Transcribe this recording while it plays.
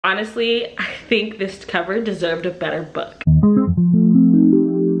Honestly, I think this cover deserved a better book.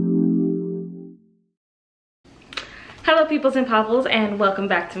 Hello peoples and popples, and welcome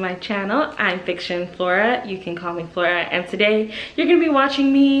back to my channel. I'm Fiction&Flora, you can call me Flora, and today you're gonna be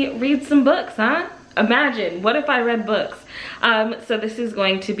watching me read some books, huh? Imagine, what if I read books? So this is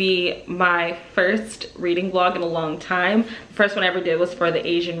going to be my first reading vlog in a long time. The first one I ever did was for the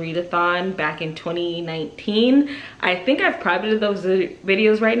Asian Readathon back in 2019. I think I've privated those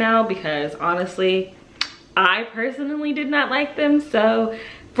videos right now because honestly, I personally did not like them. So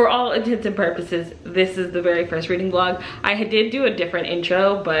for all intents and purposes, this is the very first reading vlog. I did do a different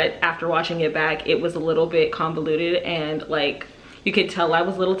intro, but after watching it back, it was a little bit convoluted and like you could tell I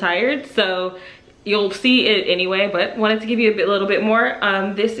was a little tired. So you'll see it anyway, but wanted to give you a little bit more.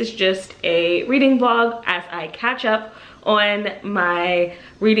 This is just a reading vlog as I catch up on my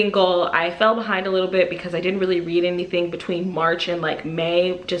reading goal. I fell behind a little bit because I didn't really read anything between March and like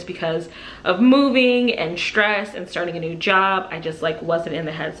May, just because of moving and stress and starting a new job. I just like wasn't in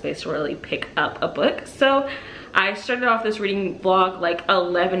the headspace to really pick up a book. So I started off this reading vlog like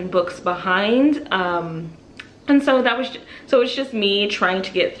 11 books behind. And so it's just me trying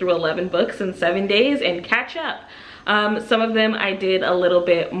to get through 11 books in 7 days and catch up. Some of them I did a little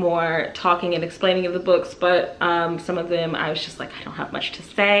bit more talking and explaining of the books, but some of them I was just like, I don't have much to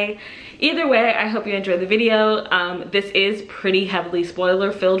say. Either way, I hope you enjoy the video. This is pretty heavily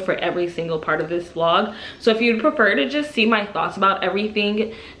spoiler filled for every single part of this vlog. So if you'd prefer to just see my thoughts about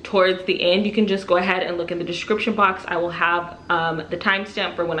everything towards the end, you can just go ahead and look in the description box. I will have the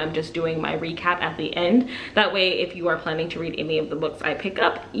timestamp for when I'm just doing my recap at the end. That way, if you are planning to read any of the books I pick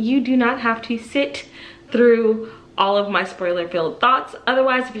up, you do not have to sit through all of my spoiler filled thoughts.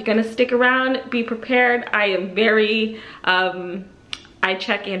 Otherwise, if you're gonna stick around, be prepared. I am very, I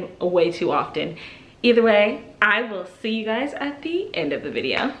check in way too often. Either way, I will see you guys at the end of the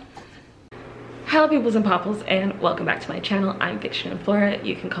video. Hello peoples and popples, and welcome back to my channel. I'm Fiction&Flora,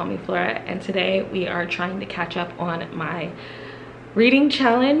 you can call me Flora, and today we are trying to catch up on my reading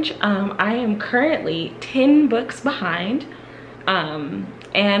challenge. I am currently 10 books behind,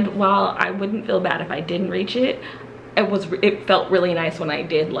 and while I wouldn't feel bad if I didn't reach it, it felt really nice when I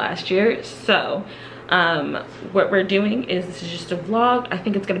did last year. So what we're doing is, this is just a vlog. I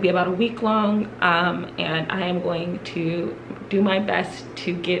think it's going to be about a week long, and I am going to do my best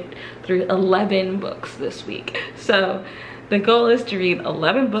to get through 11 books this week. So the goal is to read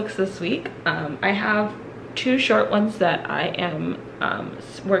 11 books this week. I have 2 short ones that I am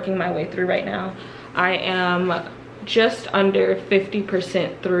working my way through right now. I am just under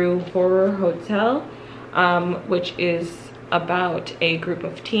 50% through Horror Hotel, which is about a group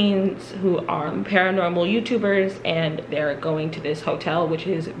of teens who are paranormal YouTubers, and they're going to this hotel which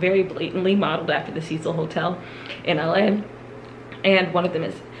is very blatantly modeled after the Cecil Hotel in LA, and one of them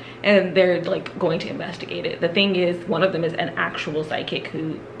is, and they're like going to investigate it. The thing is, one of them is an actual psychic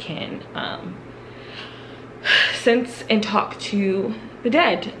who can sense and talk to the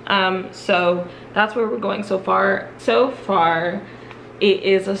dead. So that's where we're going so far. So far it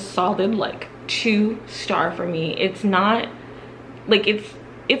is a solid like 2-star for me. It's not like,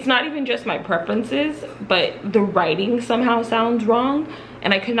 it's not even just my preferences, but the writing somehow sounds wrong,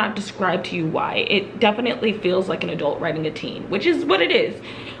 and I could not describe to you why. It definitely feels like an adult writing a teen, which is what it is.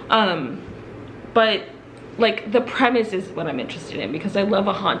 But like the premise is what I'm interested in, because I love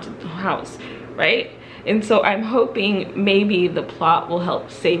a haunted house, right? And so I'm hoping maybe the plot will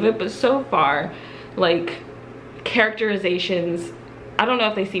help save it, but so far, like, characterizations, I don't know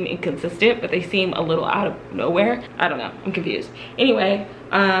if they seem inconsistent, but they seem a little out of nowhere. I don't know, I'm confused. Anyway,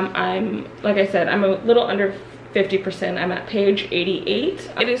 I'm, like I said, I'm a little under 50%. I'm at page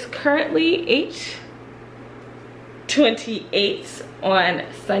 88. It is currently 8:28 on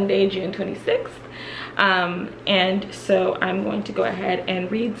Sunday, June 26th. And so I'm going to go ahead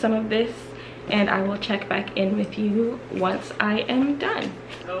and read some of this, and I will check back in with you once I am done.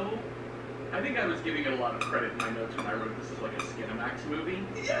 So, I think I was giving it a lot of credit in my notes when I wrote this as like a Skinamax movie,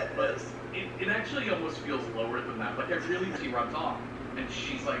 but it actually almost feels lower than that. Like, I really see runs off, and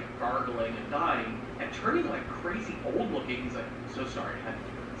she's like gargling and dying, and turning like crazy old looking. He's like, so sorry.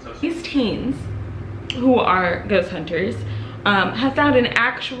 So sorry. These teens, who are ghost hunters, have found an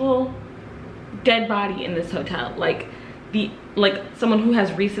actual dead body in this hotel. Like someone who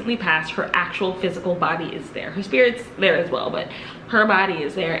has recently passed, her actual physical body is there. Her spirit's there as well, but her body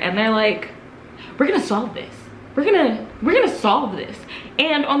is there, and they're like, we're gonna solve this. We're gonna solve this.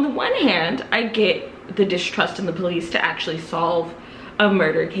 And on the one hand, I get the distrust in the police to actually solve a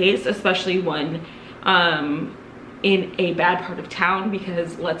murder case, especially one in a bad part of town,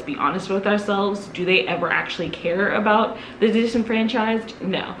 because let's be honest with ourselves, do they ever actually care about the disenfranchised?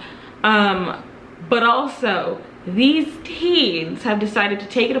 No. But also, these teens have decided to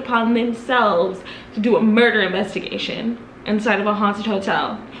take it upon themselves to do a murder investigation inside of a haunted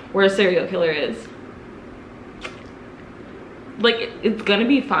hotel where a serial killer is. Like, it's gonna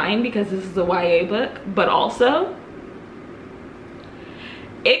be fine because this is a YA book, but also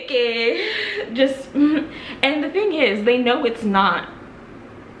icky. Just, and the thing is, they know it's not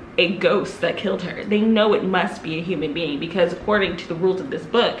a ghost that killed her. They know it must be a human being, because according to the rules of this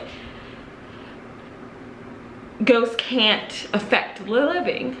book, ghosts can't affect the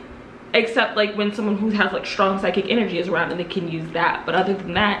living, except like when someone who has like strong psychic energy is around and they can use that. But other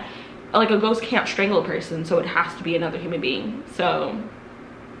than that, like, a ghost can't strangle a person, so it has to be another human being. So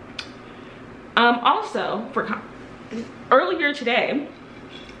also for earlier today,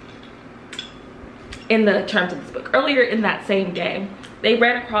 in the terms of this book, earlier in that same day, they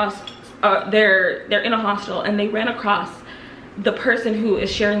ran across they're in a hostel, and they ran across the person who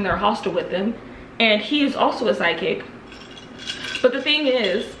is sharing their hostel with them, and he is also a psychic. But the thing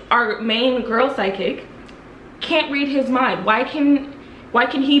is, our main girl psychic can't read his mind. Why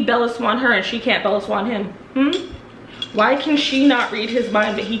can he Bella Swan her and she can't Bella Swan him? Why can she not read his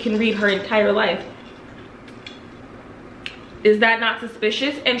mind but he can read her entire life? Is that not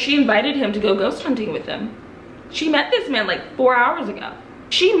suspicious? And she invited him to go ghost hunting with them. She met this man like 4 hours ago.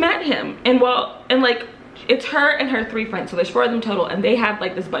 She met him, and like, it's her and her 3 friends, so there's 4 of them total, and they have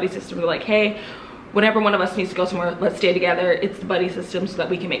like this buddy system. They're like, hey, whenever one of us needs to go somewhere, let's stay together. It's the buddy system so that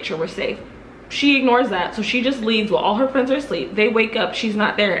we can make sure we're safe. She ignores that, so she just leaves while all her friends are asleep. They wake up, she's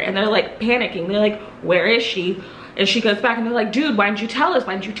not there, and they're like panicking. They're like, where is she? And she goes back and they're like, dude, why didn't you tell us?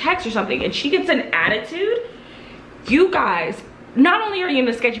 Why didn't you text or something? And she gets an attitude. You guys, not only are you in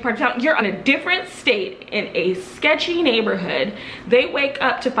the sketchy part of town, you're in a different state in a sketchy neighborhood. They wake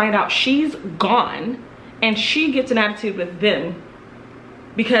up to find out she's gone, and she gets an attitude with them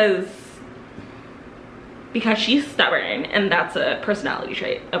because she's stubborn, and that's a personality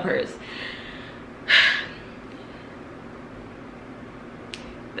trait of hers.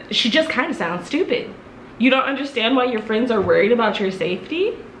 She just kind of sounds stupid. You don't understand why your friends are worried about your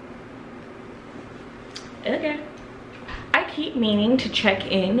safety? Okay. I keep meaning to check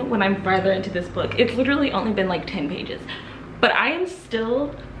in when I'm further into this book. It's literally only been like 10 pages, but I am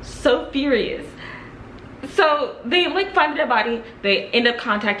still so furious. So they like find a dead body. They end up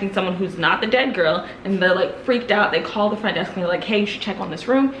contacting someone who's not the dead girl, and they're like freaked out. They call the front desk and they're like, hey, you should check on this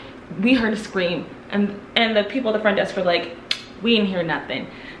room. We heard a scream. And the people at the front desk are like, we didn't hear nothing.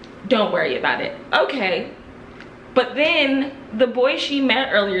 Don't worry about it. Okay. But then the boy she met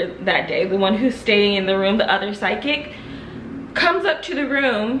earlier that day, the one who's staying in the room, the other psychic, comes up to the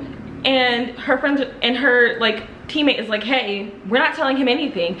room, and her friends and her like teammate is like, hey, we're not telling him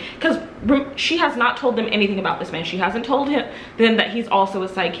anything, because she has not told them anything about this man. She hasn't told them that he's also a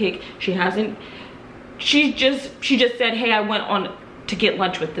psychic. She just said, hey, I went on to get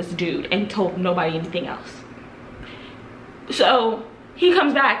lunch with this dude, and told nobody anything else. So he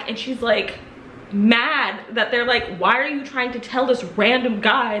comes back, and she's like mad that they're like, why are you trying to tell this random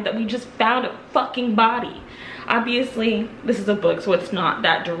guy that we just found a fucking body? Obviously this is a book, so it's not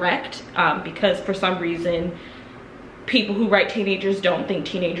that direct, because for some reason people who write teenagers don't think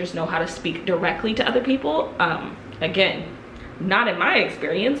teenagers know how to speak directly to other people. Again, not in my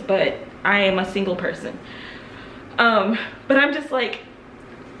experience, but I am a single person. But I'm just like,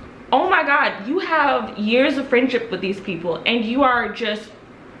 oh my god, you have years of friendship with these people, and you are just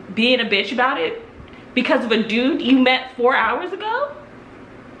being a bitch about it because of a dude you met 4 hours ago?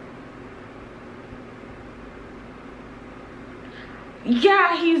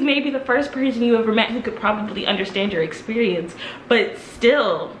 Yeah, he's maybe the first person you ever met who could probably understand your experience, but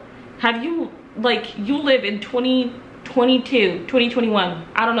still, have you, like, you live in 2022, 2021,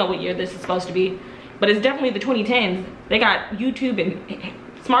 I don't know what year this is supposed to be, but it's definitely the 2010s. They got YouTube and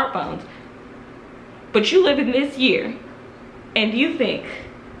smartphones, but you live in this year, and you think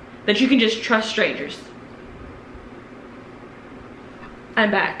that you can just trust strangers. I'm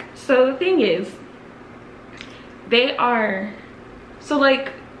back. So the thing is, they are, so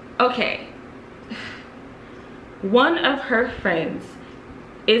like, okay, one of her friends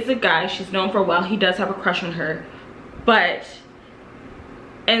is a guy she's known for a while. He does have a crush on her,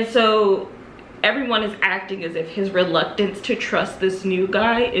 and so everyone is acting as if his reluctance to trust this new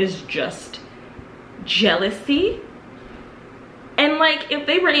guy is just jealousy. And like, if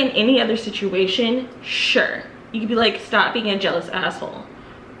they were in any other situation, sure, you could be like, stop being a jealous asshole.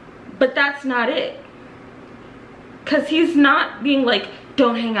 But that's not it. Because he's not being like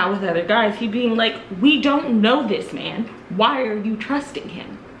don't hang out with other guys. He being like, we don't know this man. Why are you trusting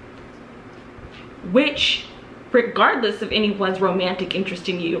him? Which, regardless of anyone's romantic interest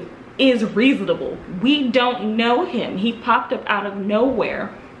in you, is reasonable. We don't know him. He popped up out of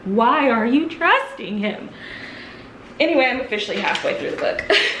nowhere. Why are you trusting him? Anyway, I'm officially halfway through the book.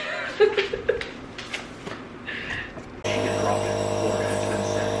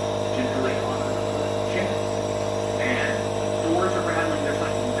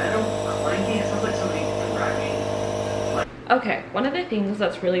 Okay, one of the things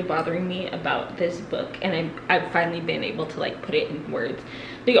that's really bothering me about this book, and I've finally been able to like put it in words,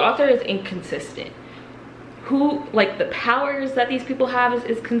 the author is inconsistent. Like the powers that these people have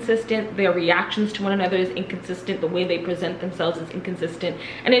is consistent, their reactions to one another is inconsistent, the way they present themselves is inconsistent,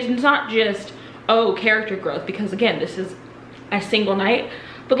 and it's not just, oh, character growth, because again, this is a single night,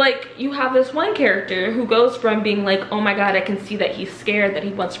 but like you have this one character who goes from being like, oh my god, I can see that he's scared, that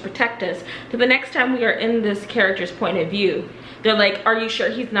he wants to protect us, to the next time we are in this character's point of view, they're like, are you sure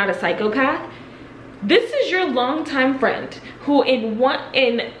he's not a psychopath? This is your longtime friend who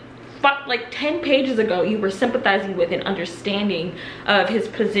like 10 pages ago you were sympathizing with and understanding of his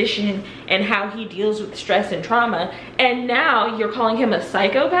position and how he deals with stress and trauma, and now you're calling him a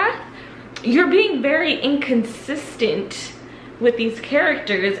psychopath? You're being very inconsistent with these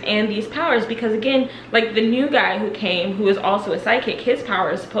characters and these powers, because again, like the new guy who came, who is also a psychic, his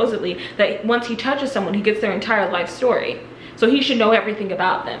power is supposedly that once he touches someone, he gets their entire life story. So he should know everything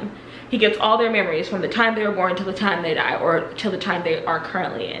about them. He gets all their memories from the time they were born till the time they die, or till the time they are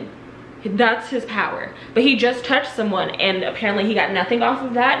currently in. That's his power. But he just touched someone and apparently he got nothing off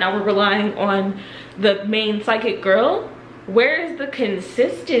of that. Now we're relying on the main psychic girl. Where is the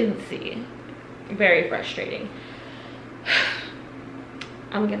consistency? Very frustrating.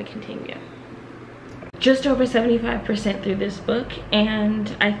 I'm gonna continue. Just over 75% through this book,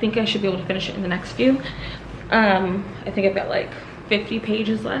 and I think I should be able to finish it in the next few. I think I've got like 50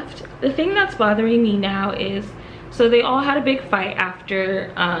 pages left. The thing that's bothering me now is, so they all had a big fight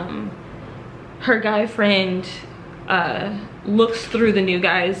after her guy friend looks through the new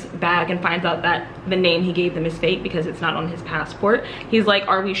guy's bag and finds out that the name he gave them is fake because it's not on his passport. He's like,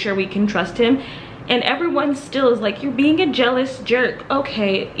 are we sure we can trust him? And everyone still is like, you're being a jealous jerk.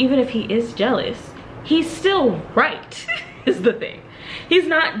 Okay, even if he is jealous, he's still right, is the thing. He's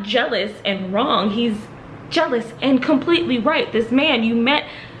not jealous and wrong, he's jealous and completely right. This man you met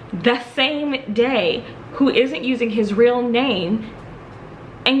the same day who isn't using his real name,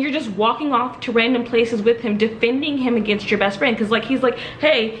 and you're just walking off to random places with him, defending him against your best friend, because like he's like,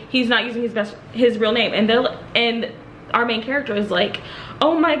 hey, he's not using his real name, and our main character is like,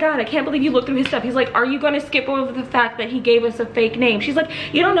 oh my god, I can't believe you looked through his stuff. He's like, are you going to skip over the fact that he gave us a fake name? She's like,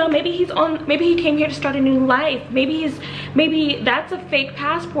 you don't know, maybe he came here to start a new life, maybe that's a fake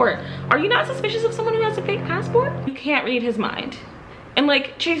passport. Are you not suspicious of someone who has a fake passport? You can't read his mind. And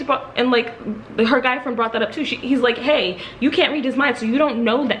like Chase brought, and like her guy friend brought that up too. He's like, hey, you can't read his mind, so you don't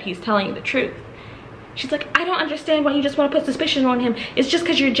know that he's telling you the truth. She's like, I don't understand why you just want to put suspicion on him. It's just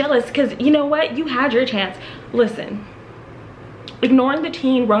because you're jealous, because you know what, you had your chance. Listen, ignoring the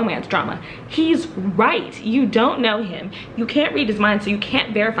teen romance drama, he's right. You don't know him, you can't read his mind, so you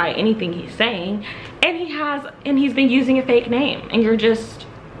can't verify anything he's saying, and he's been using a fake name, and you're just,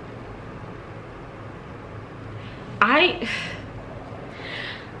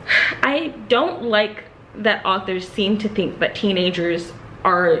 I don't like that authors seem to think that teenagers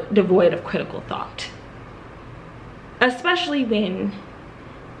are devoid of critical thought, especially when,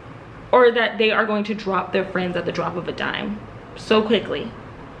 or that they are going to drop their friends at the drop of a dime so quickly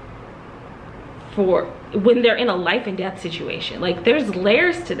for when they're in a life and death situation. Like, there's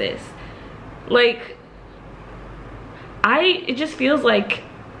layers to this. Like, it just feels like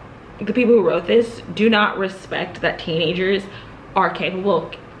the people who wrote this do not respect that teenagers are capable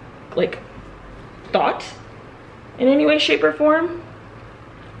of like thought in any way, shape, or form.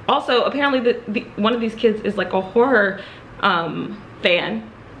 Also, apparently one of these kids is like a horror fan,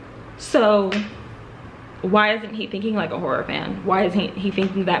 so why isn't he thinking like a horror fan? Why isn't he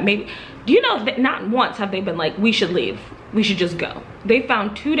thinking that maybe, do you know that not once have they been like, we should leave, we should just go? They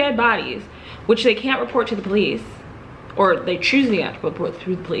found 2 dead bodies, which they can't report to the police, or they choose not to report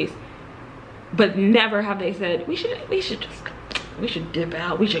to the police, but never have they said, we should just go. We should dip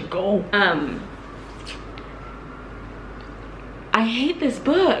out, we should go. I hate this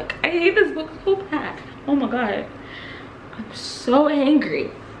book. I hate this book so bad. Oh my god, I'm so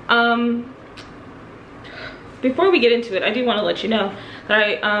angry. Before we get into it, I do want to let you know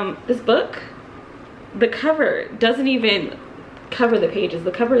that this book, the cover doesn't even cover the pages.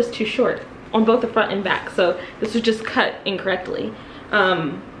 The cover is too short on both the front and back, so this was just cut incorrectly.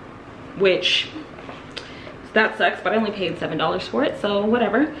 which that sucks, but I only paid $7 for it, so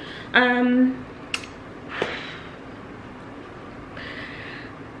whatever.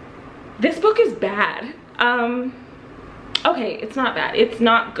 This book is bad. Okay, it's not bad. It's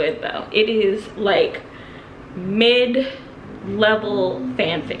not good though. It is like mid-level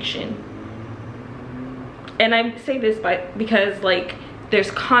fan fiction. And I say this because like there's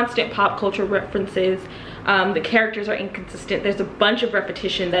constant pop culture references. The characters are inconsistent. There's a bunch of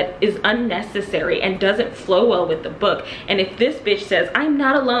repetition that is unnecessary and doesn't flow well with the book. And if this bitch says, "I'm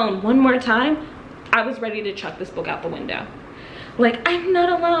not alone," one more time, I was ready to chuck this book out the window. Like, I'm not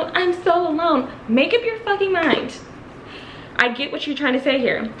alone, I'm so alone. Make up your fucking mind. I get what you're trying to say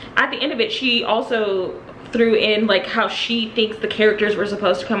here. At the end of it, she also threw in like how she thinks the characters were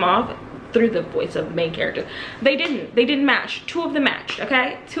supposed to come off through the voice of the main character. They didn't match. Two of them matched,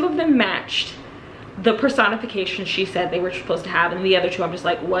 okay? Two of them matched the personification she said they were supposed to have, and the other two I'm just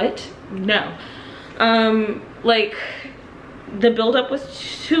like, what? No. Like, the buildup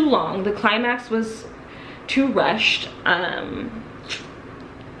was too long. The climax was too rushed.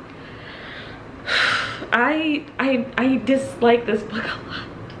 I dislike this book a lot.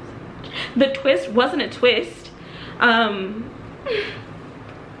 The twist wasn't a twist.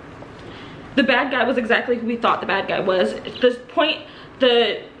 The bad guy was exactly who we thought the bad guy was. This point,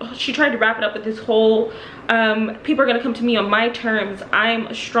 she tried to wrap it up with this whole people are gonna come to me on my terms, I'm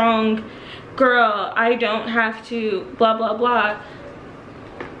a strong girl, I don't have to blah blah blah.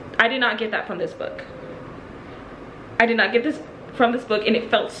 I did not get that from this book. I did not get this from this book, and it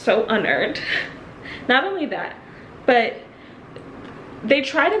felt so unearned. Not only that, but they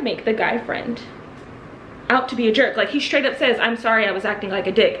try to make the guy friend out to be a jerk. Like, he straight up says, "I'm sorry, I was acting like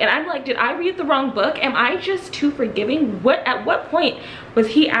a dick." And I'm like, did I read the wrong book? Am I just too forgiving? At what point was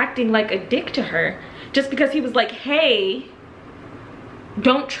he acting like a dick to her? Just because he was like, hey,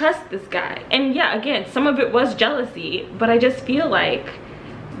 don't trust this guy. And yeah, again, some of it was jealousy, but I just feel like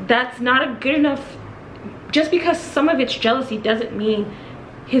that's not a good enough. Just because some of it's jealousy doesn't mean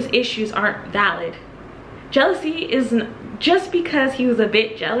his issues aren't valid. Jealousy isn't, just because he was a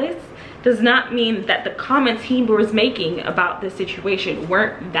bit jealous does not mean that the comments he was making about this situation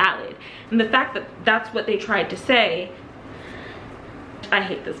weren't valid. And the fact that that's what they tried to say, I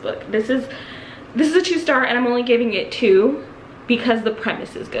hate this book. This is a 2-star, and I'm only giving it 2 because the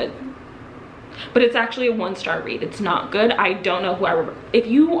premise is good. But it's actually a 1-star read. It's not good. I don't know who if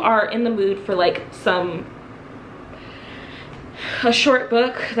you are in the mood for like a short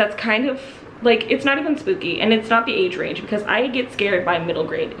book that's kind of like, it's not even spooky, and it's not the age range, because I get scared by middle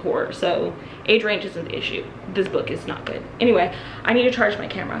grade horror, so age range isn't the issue. This book is not good. Anyway, I need to charge my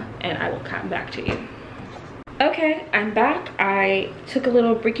camera, and I will come back to you. Okay, I'm back. I took a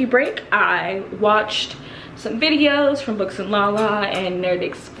little breaky break. I watched some videos from Books and Lala and Nerd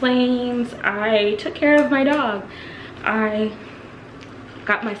Explains. I took care of my dog. I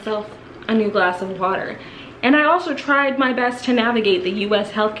got myself a new glass of water. And I also tried my best to navigate the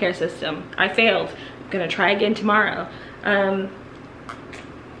US healthcare system. I failed. I'm gonna try again tomorrow.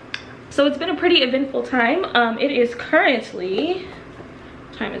 So it's been a pretty eventful time. It is currently,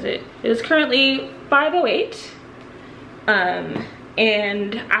 what time is it? It is currently 5:08.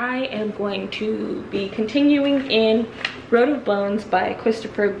 And I am going to be continuing in Road of Bones by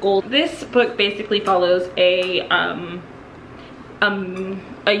Christopher Gold. This book basically follows a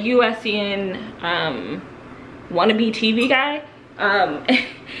USian wannabe TV guy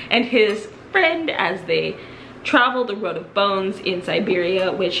and his friend as they travel the Road of Bones in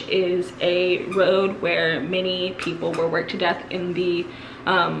Siberia, which is a road where many people were worked to death in the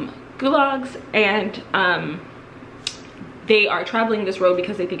gulags, and they are traveling this road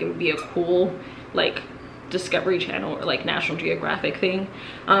because they think it would be a cool like Discovery Channel or like National Geographic thing,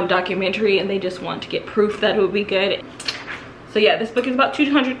 documentary, and they just want to get proof that it would be good. So yeah, this book is about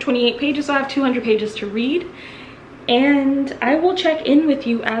 228 pages, so I have 200 pages to read, and I will check in with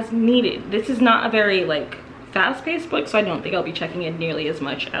you as needed. This is not a very like fast-paced book, so I don't think I'll be checking in nearly as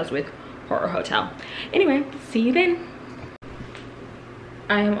much as with Horror Hotel. Anyway, see you then.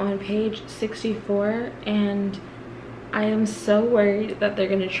 I am on page 64, and I am so worried that they're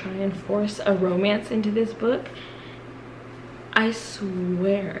gonna try and force a romance into this book. I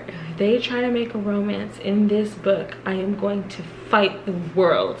swear, if they try to make a romance in this book, I am going to fight the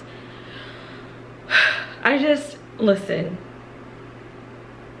world. Listen,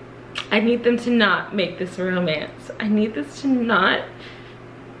 I need them to not make this a romance. I need this to not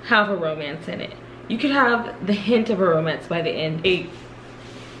have a romance in it. You could have the hint of a romance by the end.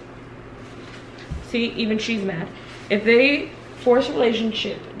 See, even she's mad. If they forced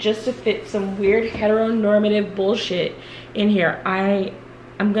relationship just to fit some weird heteronormative bullshit in here,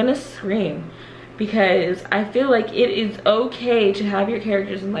 I'm gonna scream, because I feel like it is okay to have your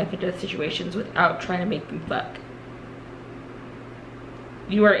characters in life and death situations without trying to make them fuck.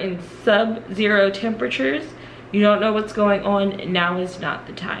 You are in sub-zero temperatures, you don't know what's going on, now is not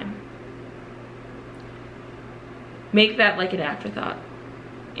the time. Make that like an afterthought.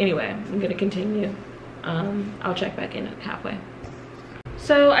 Anyway, I'm gonna continue. I'll check back in at halfway.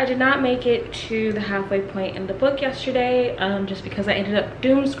 So I did not make it to the halfway point in the book yesterday, just because I ended up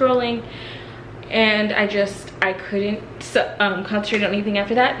doom scrolling, and I couldn't concentrate on anything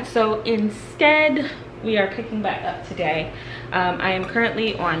after that. So instead, we are picking back up today. I am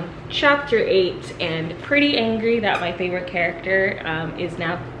currently on chapter 8 and pretty angry that my favorite character is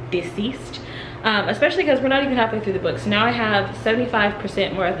now deceased. Especially because we're not even halfway through the book. So now I have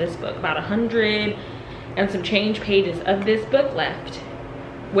 75% more of this book, about 100 and some change pages of this book left,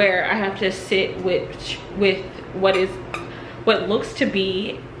 where I have to sit with what looks to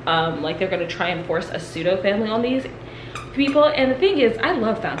be like they're gonna try and force a pseudo family on these people. And the thing is, I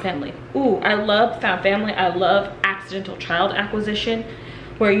love found family. Ooh, I love found family. I love accidental child acquisition,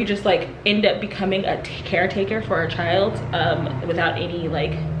 where you just like end up becoming a caretaker for a child without any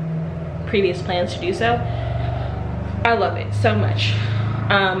like previous plans to do so. I love it so much.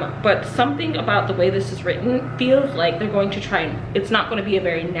 But something about the way this is written feels like they're going to try and, it's not going to be a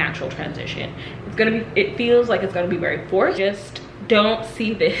very natural transition. It feels like it's going to be very forced. Just don't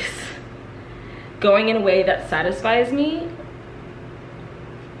see this going in a way that satisfies me.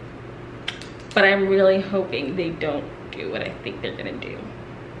 But I'm really hoping they don't do what I think they're gonna do.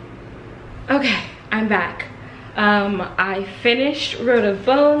 Okay, I'm back. I finished Road of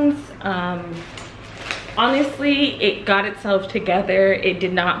Bones. Honestly, it got itself together. It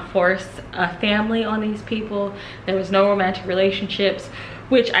did not force a family on these people. There was no romantic relationships,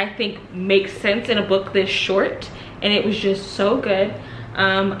 which I think makes sense in a book this short, and it was just so good.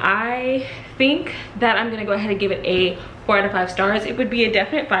 I think that I'm gonna go ahead and give it a 4 out of 5 stars. It would be a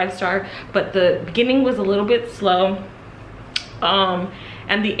definite 5-star, but the beginning was a little bit slow,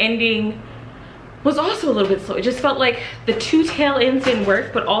 and the ending was also a little bit slow. It just felt like the 2 tail ends didn't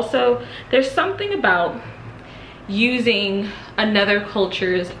work, but also there's something about using another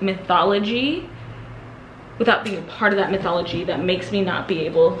culture's mythology without being a part of that mythology that makes me not be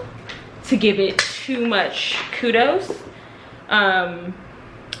able to give it too much kudos.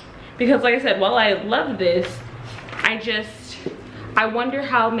 Because like I said, while I love this, I wonder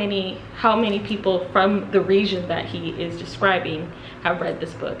how many people from the region that he is describing have read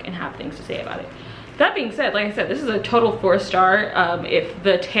this book and have things to say about it. That being said, like I said, this is a total 4-star. If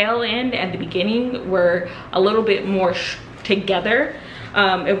the tail end and the beginning were a little bit more together,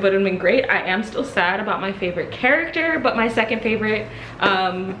 it would have been great. I am still sad about my favorite character, but my second favorite,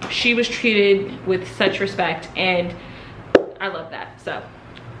 she was treated with such respect, and I love that. So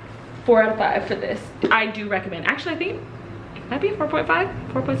 4 out of 5 for this. I do recommend. Actually, I think it might be 4.5,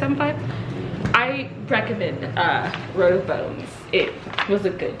 4.75. I recommend Road of Bones. It was a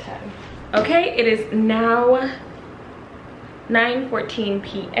good time. Okay, it is now 9:14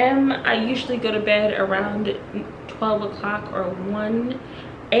 p.m. I usually go to bed around 12 o'clock or 1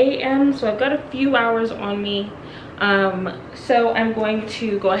 a.m. So I've got a few hours on me. So I'm going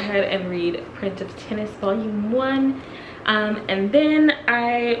to go ahead and read Prince of Tennis Volume 1. And then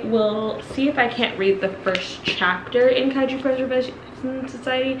I will see if I can't read the first chapter in Kaiju Preservation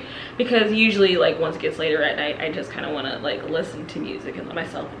Society, because usually like once it gets later at night, I just kind of want to like listen to music and let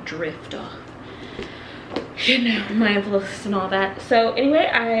myself drift off, you know, mindfulness and all that. So anyway,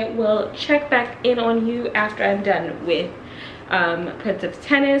 I will check back in on you after I'm done with Prince of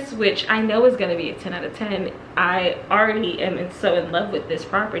Tennis, which I know is going to be a 10 out of 10. I already am so in love with this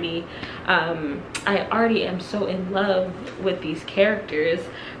property. I already am so in love with these characters,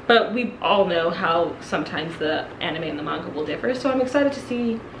 but we all know how sometimes the anime and the manga will differ, so I'm excited to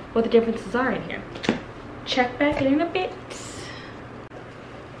see what the differences are in here. Check back in a bit.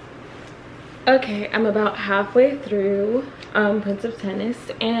 Okay, I'm about halfway through Prince of Tennis,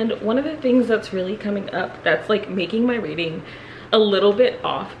 and one of the things that's really coming up that's like making my reading a little bit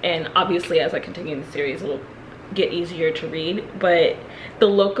off, and obviously as I continue the series it'll get easier to read, but the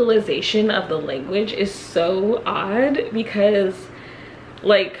localization of the language is so odd, because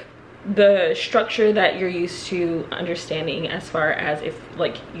like the structure that you're used to understanding as far as if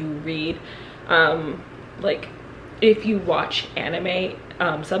like you read like if you watch anime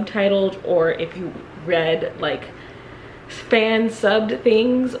subtitled, or if you read like fan subbed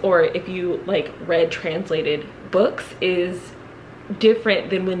things, or if you like read translated books, is different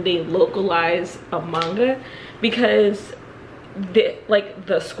than when they localize a manga, because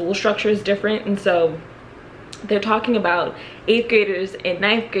the school structure is different, and so they're talking about 8th graders and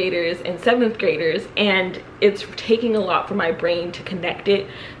 9th graders and 7th graders, and it's taking a lot for my brain to connect it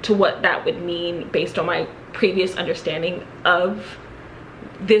to what that would mean based on my previous understanding of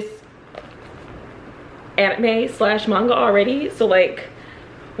this anime slash manga already. So like,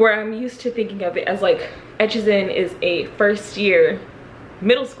 where I'm used to thinking of it as like Echizen is a first year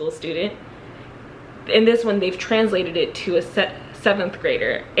middle school student, in this one they've translated it to a 7th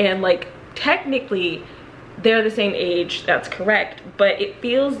grader, and like technically they're the same age, that's correct, but it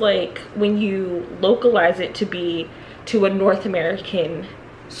feels like when you localize it to be to a North American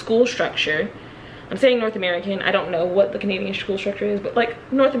school structure, I'm saying North American, I don't know what the Canadian school structure is, but like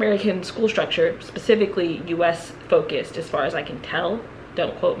North American school structure, specifically US focused as far as I can tell,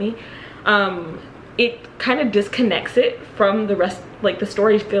 don't quote me, it kind of disconnects it from the rest. Like the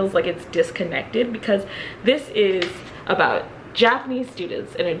story feels like it's disconnected because this is about Japanese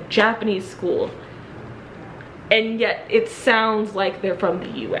students in a Japanese school, and yet it sounds like they're from the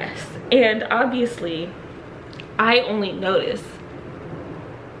US. And obviously I only notice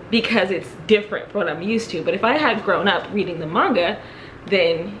because it's different from what I'm used to, but if I had grown up reading the manga,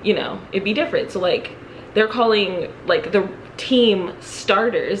 then you know it'd be different. So like they're calling like the team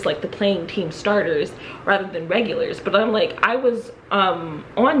starters, like the playing team starters rather than regulars, but I'm like, I was on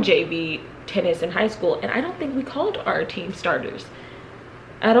JV tennis in high school and I don't think we called our team starters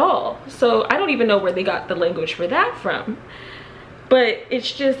at all, so I don't even know where they got the language for that from. But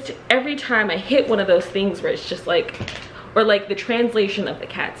it's just every time I hit one of those things where it's just like, or like the translation of the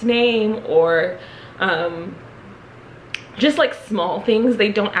cat's name, or just like small things,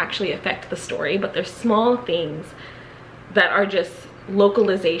 they don't actually affect the story, but they're small things that are just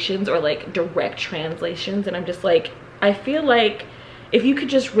localizations or like direct translations, and I'm just like, I feel like if you could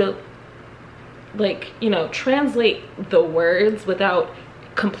just like, you know, translate the words without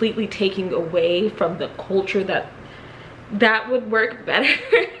completely taking away from the culture, that would work better.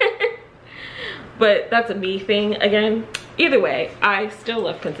 But that's a me thing again. Either way, I still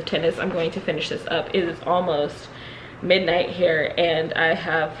love Prince of Tennis. I'm going to finish this up. It is almost midnight here and I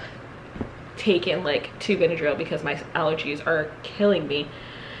have taken like 2 Benadryl because my allergies are killing me,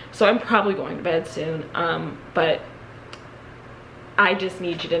 so I'm probably going to bed soon. But I just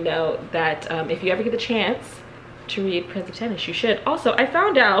need you to know that if you ever get the chance to read Prince of Tennis, you should. Also, I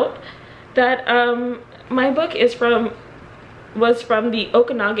found out that my book was from the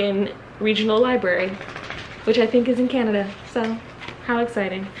Okanogan Regional Library, which I think is in Canada, so how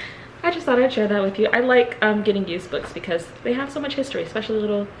exciting. I just thought I'd share that with you. I like getting used books because they have so much history, especially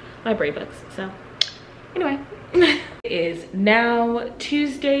little library books. So anyway, it is now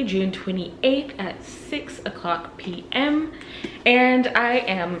Tuesday, June 28th at 6:00 p.m. and I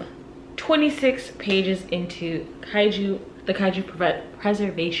am 26 pages into Kaiju, the Kaiju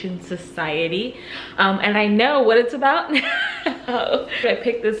Preservation Society, and I know what it's about now. I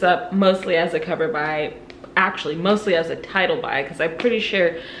picked this up mostly as a cover buy, actually mostly as a title buy, because I'm pretty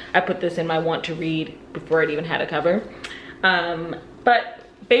sure I put this in my want to read before it even had a cover. But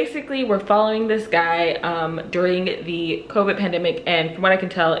basically we're following this guy during the COVID pandemic, and from what I can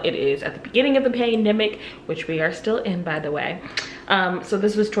tell, it is at the beginning of the pandemic, which we are still in, by the way. So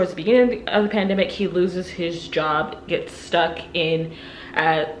this was towards the beginning of the pandemic. He loses his job, gets stuck in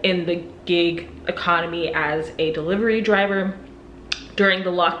the gig economy as a delivery driver during the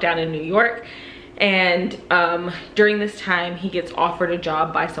lockdown in New York. And during this time, he gets offered a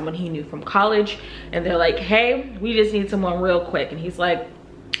job by someone he knew from college, and they're like, hey, we just need someone real quick. And he's like,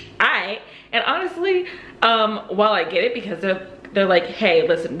 alright. And honestly, while I get it, because they're like, hey,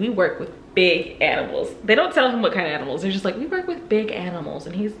 listen, we work with big animals. They don't tell him what kind of animals. They're just like, we work with big animals.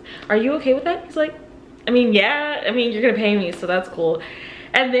 And he's, are you okay with that? He's like, I mean, yeah, I mean, you're gonna pay me, so that's cool.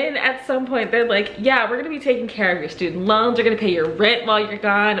 And then at some point they're like, yeah, we're gonna be taking care of your student loans, we're gonna pay your rent while you're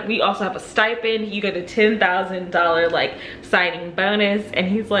gone, we also have a stipend, you get a $10,000 like signing bonus. And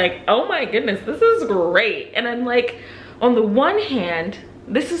he's like, oh my goodness, this is great. And I'm like, on the one hand,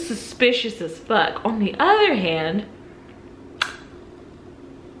 this is suspicious as fuck. On the other hand,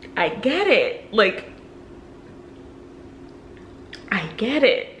 I get it. Like, I get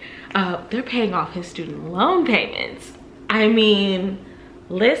it. They're paying off his student loan payments. I mean,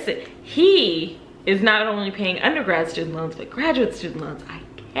 listen, he is not only paying undergrad student loans, but graduate student loans. I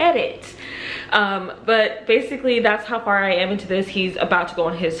get it. But basically, that's how far I am into this. He's about to go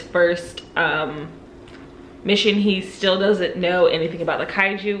on his first mission. He still doesn't know anything about the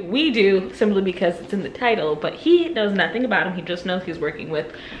kaiju. We do, simply because it's in the title, but he knows nothing about him. He just knows he's working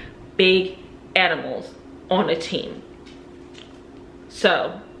with big animals on a team.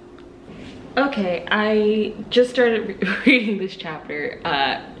 So Okay, I just started reading this chapter.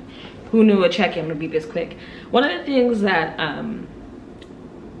 Who knew a check-in would be this quick? One of the things that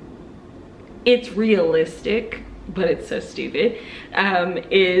it's realistic, but it's so stupid,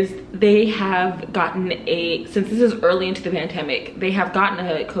 is they have gotten since this is early into the pandemic, they have gotten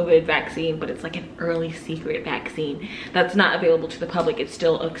a COVID vaccine, but it's like an early secret vaccine that's not available to the public. It's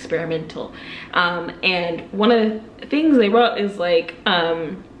still experimental. And one of the things they wrote is like,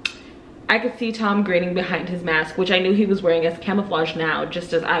 I could see Tom grinning behind his mask, which I knew he was wearing as camouflage now,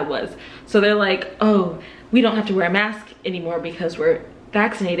 just as I was. So they're like, oh, we don't have to wear a mask anymore because we're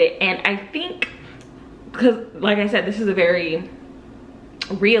vaccinated. And I think, because like I said, this is a very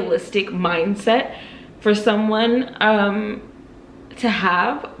realistic mindset for someone to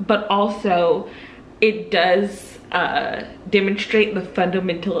have, but also it does demonstrate the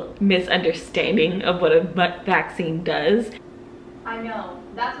fundamental misunderstanding of what a vaccine does. I know.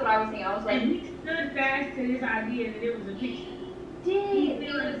 That's what I was thinking. I was like, and he stood fast to his idea that it was a picture. He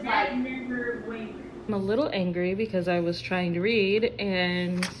was like, never wavered. I'm a little angry because I was trying to read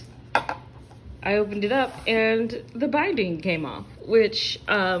and I opened it up and the binding came off, which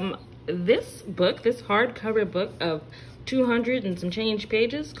this book, this hardcover book of 200 and some change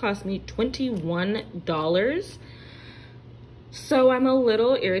pages, cost me $21. So I'm a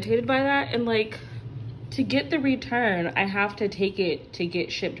little irritated by that, and like, to get the return, I have to take it to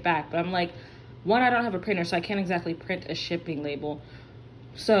get shipped back. But I'm like, one, I don't have a printer, so I can't exactly print a shipping label.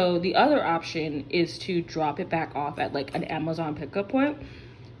 So the other option is to drop it back off at like an Amazon pickup point.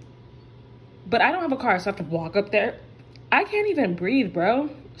 But I don't have a car, so I have to walk up there. I can't even breathe, bro.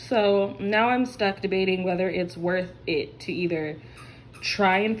 So now I'm stuck debating whether it's worth it to either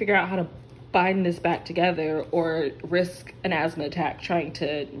try and figure out how to bind this back together or risk an asthma attack trying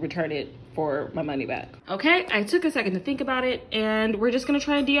to return it for my money back. Okay, I took a second to think about it, and we're just gonna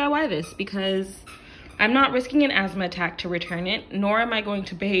try and DIY this because I'm not risking an asthma attack to return it, nor am I going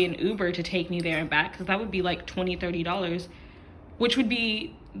to pay an Uber to take me there and back, because that would be like $20, $30, which would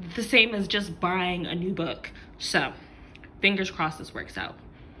be the same as just buying a new book. So fingers crossed this works out.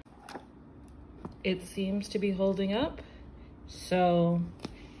 It seems to be holding up, so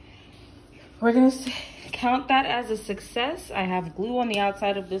we're gonna count that as a success. I have glue on the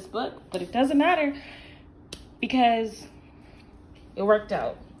outside of this book, but it doesn't matter because it worked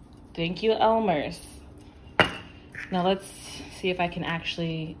out. Thank you, Elmer's. Now let's see if I can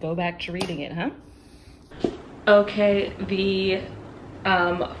actually go back to reading it, huh? Okay, the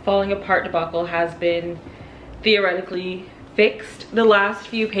falling apart debacle has been theoretically fixed. The last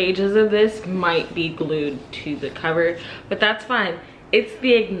few pages of this might be glued to the cover, but that's fine. It's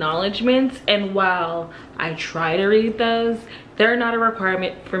the acknowledgements, and while I try to read those, they're not a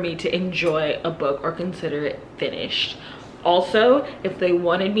requirement for me to enjoy a book or consider it finished. Also, if they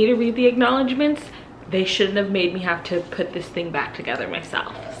wanted me to read the acknowledgements, they shouldn't have made me have to put this thing back together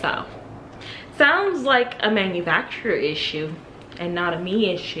myself. So, sounds like a manufacturer issue and not a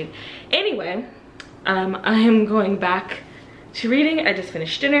me issue. Anyway, I am going back to reading. I just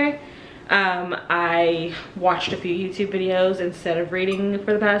finished dinner. I watched a few YouTube videos instead of reading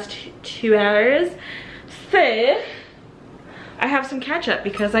for the past 2 hours. So I have some catch up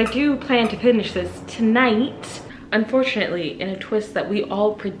because I do plan to finish this tonight. Unfortunately, in a twist that we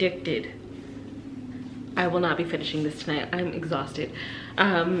all predicted, I will not be finishing this tonight. I'm exhausted.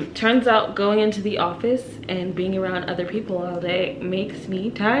 Turns out going into the office and being around other people all day makes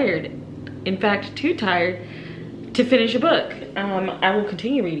me tired. In fact, too tired to finish a book. I will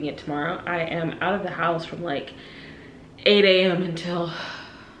continue reading it tomorrow. I am out of the house from like 8 a.m. until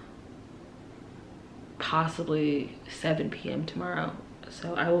possibly 7 p.m. tomorrow.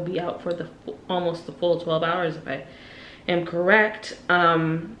 So I will be out for almost the full 12 hours if I am correct.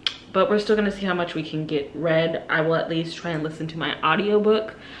 But we're still gonna see how much we can get read. I will at least try and listen to my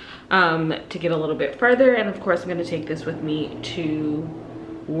audiobook to get a little bit further. And of course I'm gonna take this with me to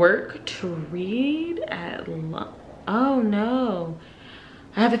work to read at lunch. Oh no,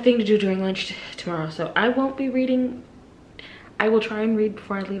 I have a thing to do during lunch tomorrow, so I won't be reading. I will try and read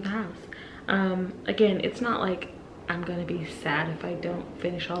before I leave the house. Again, it's not like I'm gonna be sad if I don't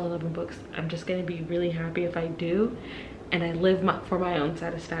finish all 11 books. I'm just gonna be really happy if I do, and I live for my own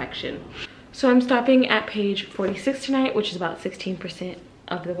satisfaction. So I'm stopping at page 46 tonight, which is about 16%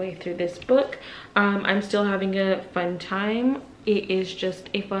 of the way through this book. I'm still having a fun time. It is just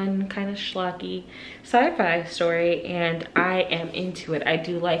a fun kind of schlocky sci-fi story, and I am into it. I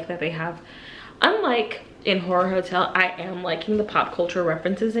do like that they have, unlike in Horror Hotel, I am liking the pop culture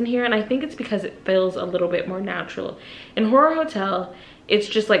references in here, and I think it's because it feels a little bit more natural. In Horror Hotel, it's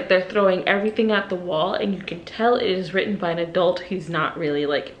just like they're throwing everything at the wall, and you can tell it is written by an adult who's not really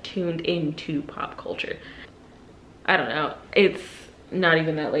like tuned into pop culture. I don't know, it's not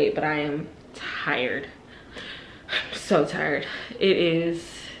even that late, but I am tired. I'm so tired. It is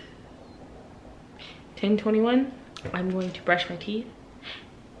 10:21. I'm going to brush my teeth,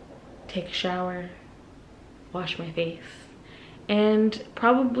 take a shower, wash my face, and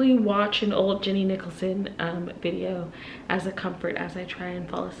probably watch an old Jenny Nicholson video as a comfort as I try and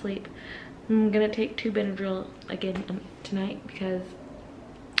fall asleep. I'm gonna take 2 Benadryl again tonight because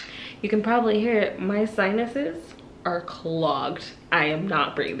you can probably hear it. My sinuses are clogged. I am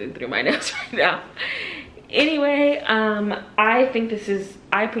not breathing through my nose right now. Anyway, I predict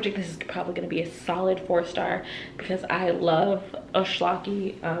this is probably gonna be a solid 4-star because I love a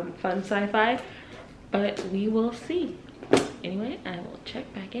schlocky, fun sci-fi, but we will see. Anyway, I will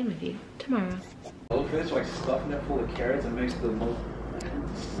check back in with you tomorrow. Goldfish like stuffing it full of carrots and makes the most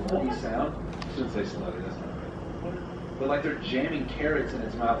slutty sound. I shouldn't say slutty, that's not right. But like they're jamming carrots in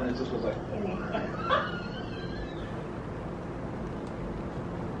its mouth and it just was like.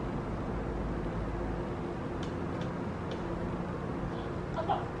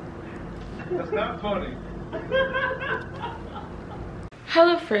 That's not funny.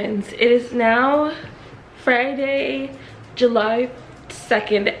 Hello friends, it is now Friday, July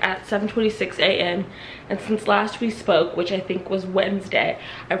 2nd at 7:26 a.m. and since last we spoke, which I think was Wednesday,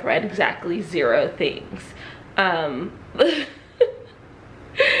 I've read exactly 0 things.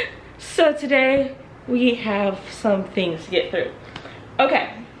 So today we have some things to get through.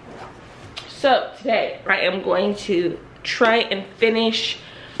 Okay, so today I am going to try and finish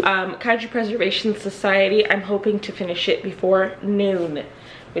Kaiju Preservation Society. I'm hoping to finish it before noon,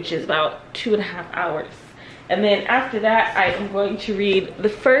 which is about 2.5 hours. And then after that, I am going to read the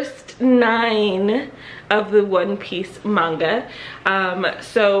first 9 of the One Piece manga.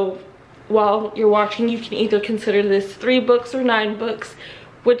 So while you're watching, you can either consider this 3 books or 9 books,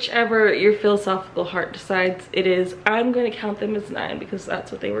 whichever your philosophical heart decides it is. I'm going to count them as 9 because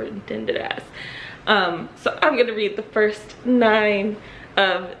that's what they were intended as. So I'm going to read the first 9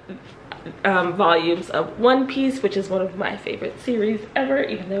 of volumes of One Piece, which is one of my favorite series ever,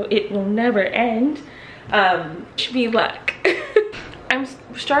 even though it will never end. Wish me luck. I'm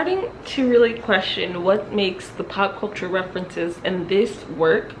starting to really question what makes the pop culture references in this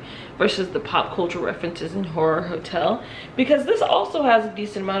work versus the pop culture references in Horror Hotel, because this also has a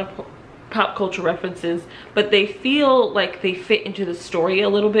decent amount of pop culture references, but they feel like they fit into the story a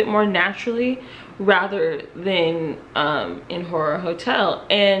little bit more naturally rather than in Horror Hotel.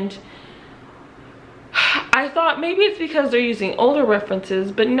 And I thought maybe it's because they're using older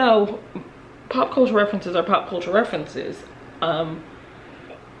references, but no, pop culture references are pop culture references,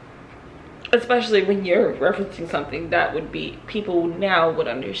 especially when you're referencing something that would be people now would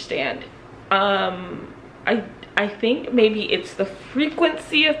understand. I think maybe it's the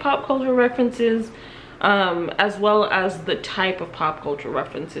frequency of pop culture references as well as the type of pop culture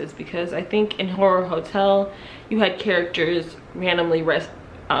references, because I think in Horror Hotel you had characters randomly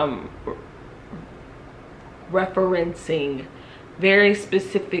referencing very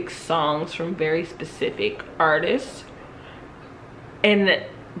specific songs from very specific artists and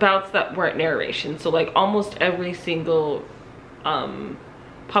bouts that weren't narration. So like almost every single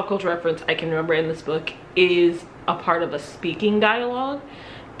pop culture reference I can remember in this book is a part of a speaking dialogue,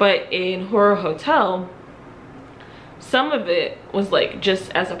 but in Horror Hotel some of it was like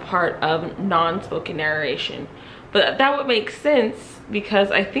just as a part of non-spoken narration. But that would make sense because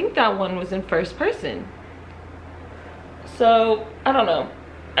I think that one was in first person. So I don't know,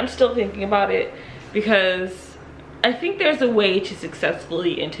 I'm still thinking about it because I think there's a way to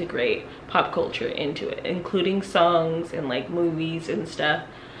successfully integrate pop culture into it, including songs and like movies and stuff,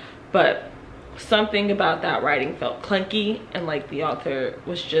 but something about that writing felt clunky and like the author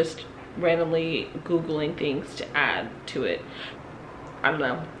was just randomly googling things to add to it. I don't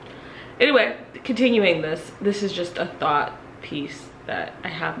know. Anyway, continuing this is just a thought piece that I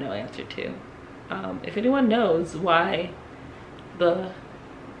have no answer to. If anyone knows why the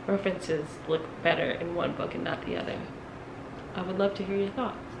references look better in one book and not the other, I would love to hear your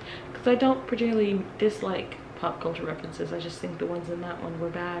thoughts, because I don't particularly dislike pop culture references. I just think the ones in that one were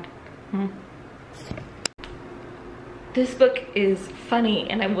bad. This book is funny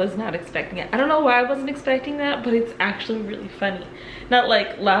and I was not expecting it. I don't know why I wasn't expecting that, but it's actually really funny. Not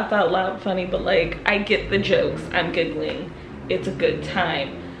like laugh out loud funny, but like I get the jokes, I'm giggling, it's a good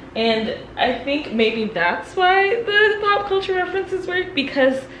time. And I think maybe that's why the pop culture references work,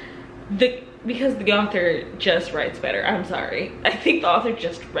 because the because the author just writes better. I'm sorry. I think the author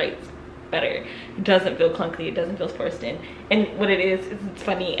just writes better. It doesn't feel clunky, it doesn't feel forced in. And what it is it's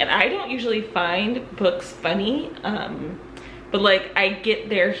funny. And I don't usually find books funny, but like I get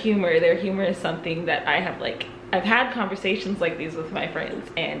their humor. Their humor is something that I have, like, I've had conversations like these with my friends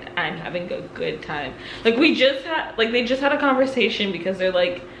and I'm having a good time. Like they just had a conversation because they're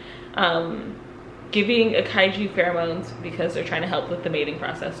like giving a kaiju pheromones because they're trying to help with the mating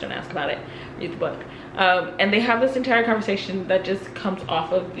process. Don't ask about it, read the book. And they have this entire conversation that just comes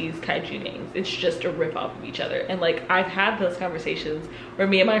off of these kaiju names. It's just a rip off of each other. And like I've had those conversations where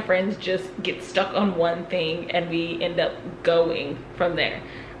me and my friends just get stuck on one thing and we end up going from there.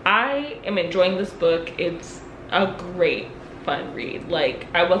 I am enjoying this book. It's a great fun read. Like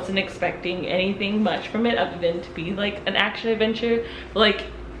I wasn't expecting anything much from it other than to be like an action adventure. But, like,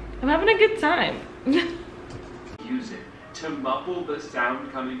 I'm having a good time. Use it to muffle the sound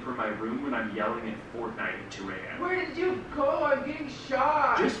coming from my room when I'm yelling at Fortnite at 2 a.m. Where did you go? I'm getting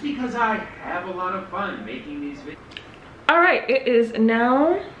shot. Just because I have a lot of fun making these videos. All right, it is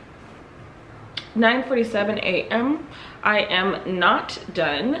now 9:47 a.m. I am not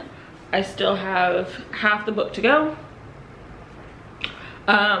done. I still have half the book to go.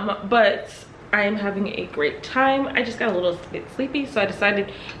 But I am having a great time. I just got a little bit sleepy, so I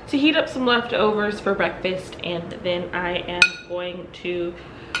decided to heat up some leftovers for breakfast, and then I am going to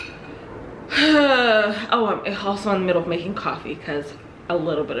oh, I'm also in the middle of making coffee because a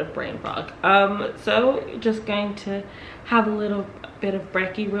little bit of brain fog. So just going to have a little bit of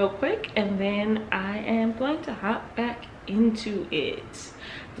brekkie real quick, and then I am going to hop back into it.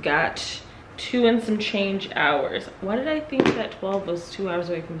 I've got 2 and some change hours. Why did I think that 12 was 2 hours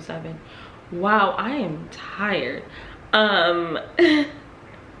away from 7? Wow, I am tired. I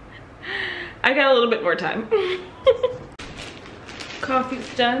got a little bit more time.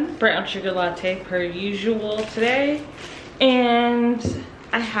 Coffee's done, brown sugar latte per usual today. And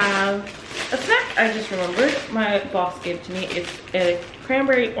I have a snack I just remembered my boss gave to me. It's a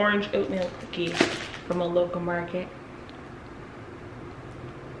cranberry orange oatmeal cookie from a local market.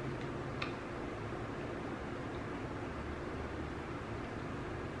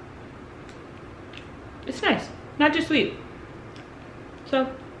 It's nice, not too sweet.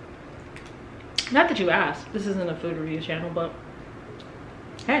 So, not that you asked, this isn't a food review channel, but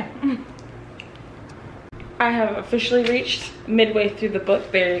hey. I have officially reached midway through the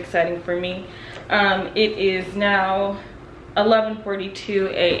book, very exciting for me. It is now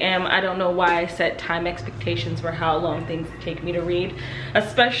 11:42 a.m. I don't know why I set time expectations for how long things take me to read,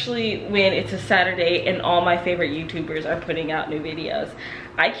 especially when it's a Saturday and all my favorite YouTubers are putting out new videos.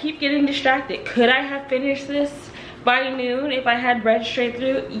 I keep getting distracted. Could I have finished this by noon if I had read straight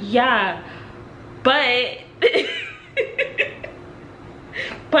through? Yeah, but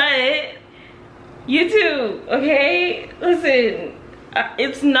but YouTube, okay? Listen,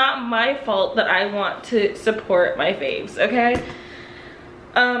 it's not my fault that I want to support my faves, okay?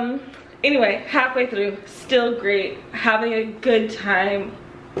 Anyway, halfway through, still great, having a good time.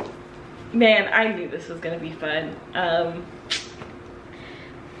 Man, I knew this was gonna be fun.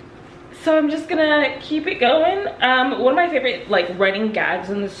 So I'm just gonna keep it going. One of my favorite like running gags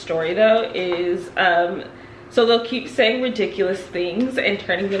in the story though is so they'll keep saying ridiculous things and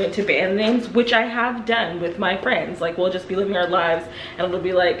turning them into band names, which I have done with my friends. Like we'll just be living our lives and it'll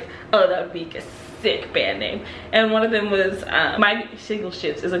be like, oh, that would be a sick band name. And one of them was Mighty Seagull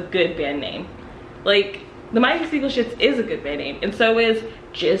Ships is a good band name. Like the Mighty Seagull Ships is a good band name, and so is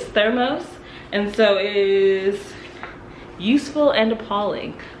Just Thermos, and so is Useful and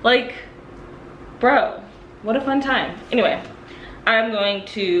Appalling. Like, bro, what a fun time. Anyway, I'm going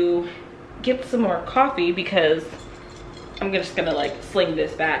to get some more coffee because I'm just gonna like sling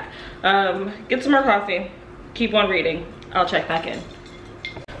this back. Get some more coffee, keep on reading. I'll check back in.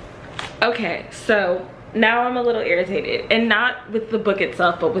 Okay, so now I'm a little irritated, and not with the book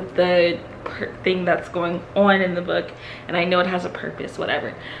itself, but with the thing that's going on in the book. And I know it has a purpose,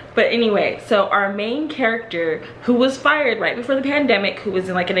 whatever. But anyway, so our main character, who was fired right before the pandemic, who was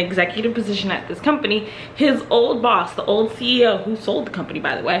in like an executive position at this company, his old boss, the old CEO who sold the company,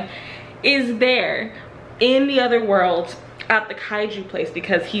 by the way, is there in the other world at the kaiju place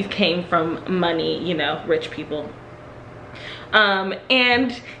because he came from money, you know, rich people.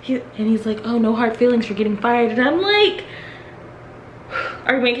 And he's like, oh, no hard feelings for getting fired. And I'm like,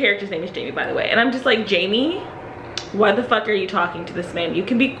 our main character's name is Jamie, by the way, and I'm just like, Jamie, Why the fuck are you talking to this man?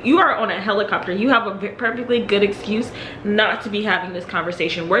 You are on a helicopter. You have a perfectly good excuse not to be having this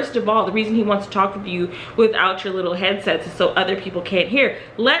conversation. Worst of all, the reason he wants to talk with you without your little headsets is so other people can't hear.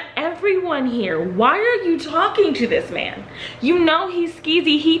 Let everyone hear. Why are you talking to this man? You know he's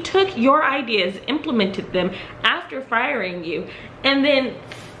skeezy. He took your ideas, implemented them after firing you, and then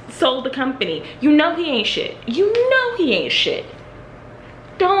sold the company. You know he ain't shit. You know he ain't shit.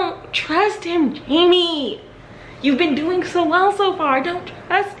 Don't trust him, Jamie. You've been doing so well so far. Don't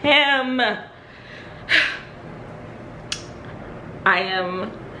trust him. I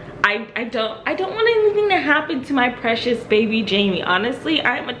don't want anything to happen to my precious baby Jamie. Honestly,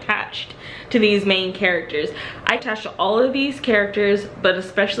 I'm attached to these main characters. I attach to all of these characters, but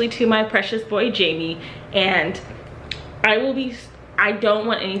especially to my precious boy Jamie, and I don't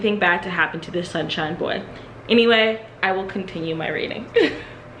want anything bad to happen to this sunshine boy. Anyway, I will continue my reading.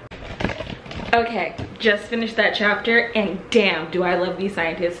 Okay, just finished that chapter, and damn, do I love these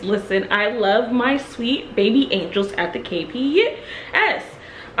scientists. Listen, I love my sweet baby angels at the KPS.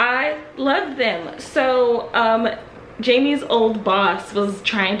 I love them. So, Jamie's old boss was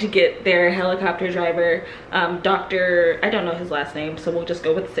trying to get their helicopter driver, Dr. I don't know his last name, so we'll just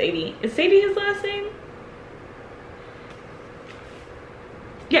go with Sadie. Is Sadie his last name?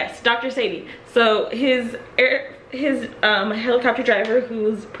 Yes, Dr. Sadie. So his helicopter driver,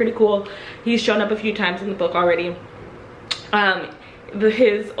 who's pretty cool, he's shown up a few times in the book already.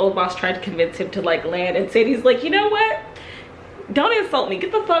 His old boss tried to convince him to like land, and Sadie's like, you know what? Don't insult me.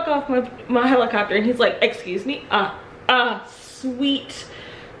 Get the fuck off my helicopter. And he's like, excuse me? Sweet,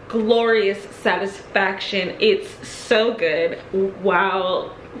 glorious satisfaction. It's so good.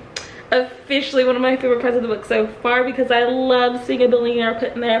 Wow. Officially one of my favorite parts of the book so far, because I love seeing a billionaire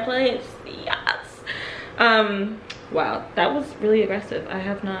put in their place. Yes. Wow, that was really aggressive. I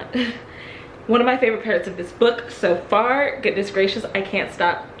have not. One of my favorite parts of this book so far. Goodness gracious, I can't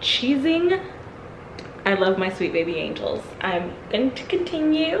stop cheesing. I love my sweet baby angels. I'm going to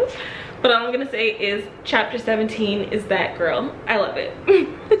continue, but all I'm gonna say is chapter 17 is that girl. I love it.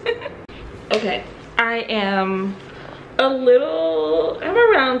 Okay, I'm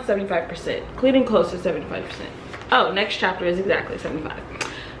around 75%, including close to 75%. Oh, next chapter is exactly 75.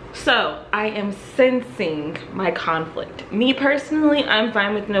 So I am sensing my conflict. Me personally, I'm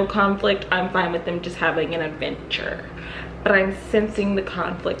fine with no conflict. I'm fine with them just having an adventure. But I'm sensing the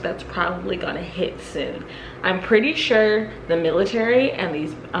conflict that's probably gonna hit soon. I'm pretty sure the military and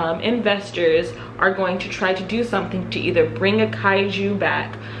these investors are going to try to do something to either bring a kaiju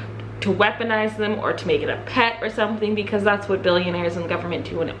back, to weaponize them, or to make it a pet or something, because that's what billionaires and government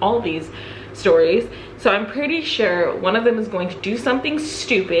do in all these stories. So I'm pretty sure one of them is going to do something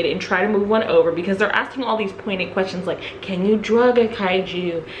stupid and try to move one over, because they're asking all these pointed questions like, can you drug a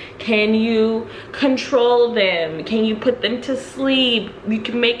kaiju? Can you control them? Can you put them to sleep? You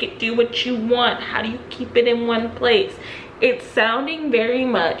can make it do what you want. How do you keep it in one place? It's sounding very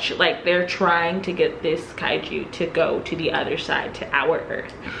much like they're trying to get this kaiju to go to the other side, to our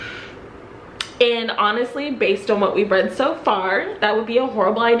Earth. And honestly, based on what we've read so far, that would be a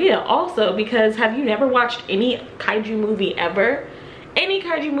horrible idea. Also, because have you never watched any kaiju movie ever? Any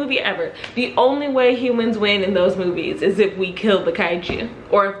kaiju movie ever. The only way humans win in those movies is if we kill the kaiju,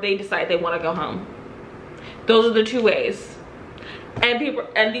 or if they decide they want to go home. Those are the two ways. And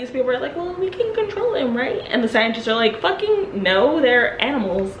these people are like, well, we can control them, right? And the scientists are like, fucking no, they're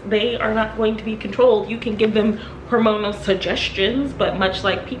animals. They are not going to be controlled. You can give them hormonal suggestions, but much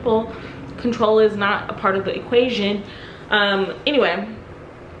like people, control is not a part of the equation. Anyway,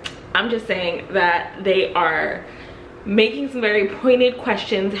 I'm just saying that they are making some very pointed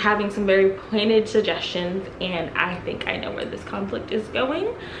questions, having some very pointed suggestions, and I think I know where this conflict is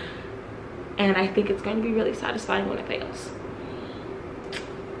going, and I think it's going to be really satisfying when it fails.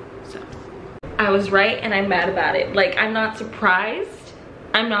 So I was right, and I'm mad about it. Like, I'm not surprised.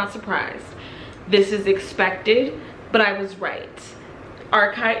 I'm not surprised. This is expected, but I was right.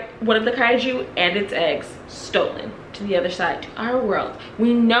 One of the kaiju and its eggs stolen to the other side, to our world.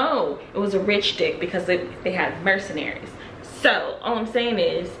 We know it was a rich dick because they had mercenaries. So all I'm saying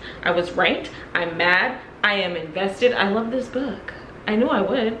is I was right. I'm mad. I am invested. I love this book. I knew I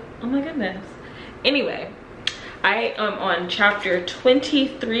would. Oh my goodness. Anyway, I am on chapter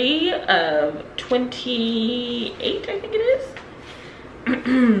 23 of 28, I think it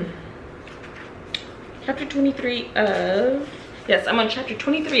is. Chapter 23 of... Yes, I'm on chapter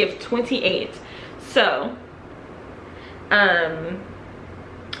 23 of 28. So,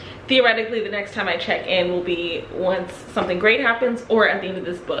 theoretically, the next time I check in will be once something great happens or at the end of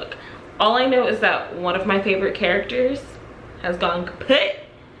this book. All I know is that one of my favorite characters has gone kaput,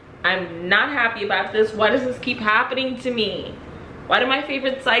 I'm not happy about this. Why does this keep happening to me? Why do my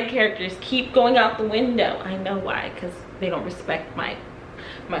favorite side characters keep going out the window? I know why, because they don't respect my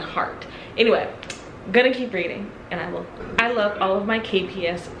heart. Anyway, I'm gonna keep reading, and I love all of my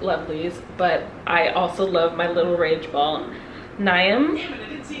KPS lovelies, but I also love my little rage ball, Niam.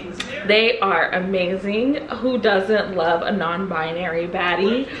 They are amazing. Who doesn't love a non-binary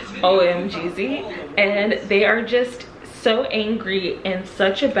baddie? OMGZ. And they are just so angry and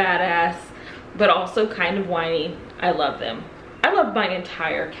such a badass, but also kind of whiny. I love them. I love my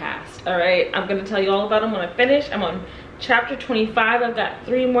entire cast. All right, I'm gonna tell you all about them when I finish. I'm on chapter 25. I've got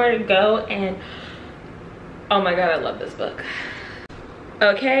 3 more to go, and oh my god, I love this book.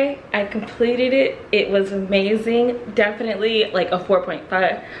 Okay, I completed it. It was amazing. Definitely like a 4.5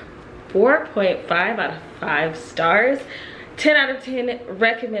 out of 5 stars. 10 out of 10,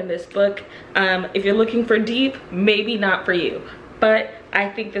 recommend this book. If you're looking for deep, maybe not for you, but I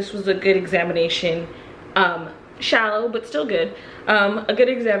think this was a good examination, shallow but still good, a good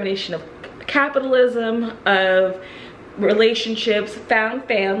examination of capitalism, of relationships, found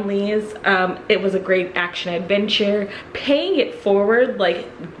families. It was a great action adventure, paying it forward, like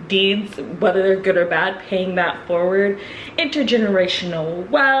deeds, whether they're good or bad, paying that forward, intergenerational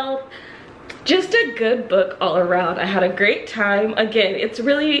wealth. Just a good book all around. I had a great time. Again, it's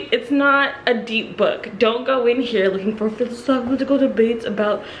not a deep book. Don't go in here looking for philosophical debates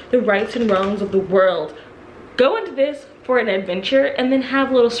about the rights and wrongs of the world. Go into this for an adventure and then have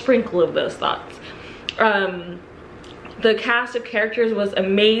a little sprinkle of those thoughts. The cast of characters was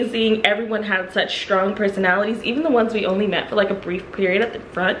amazing. Everyone had such strong personalities. Even the ones we only met for like a brief period at the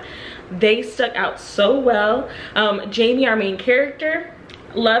front, they stuck out so well. Jamie, our main character,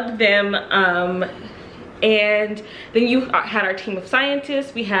 loved them. And then you had our team of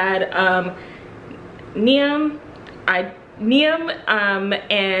scientists. We had Niam,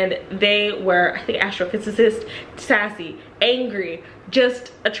 and they were, I think, astrophysicist, sassy, angry,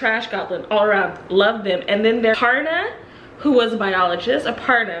 just a trash goblin all around. Loved them. And then there's Hanna, who was a biologist.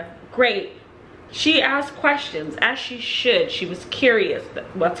 Aparna, great. She asked questions, as she should. She was curious.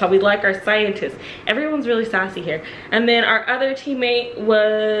 That's how we like our scientists. Everyone's really sassy here. And then our other teammate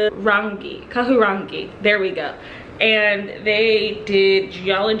was Kahurangi. There we go. And they did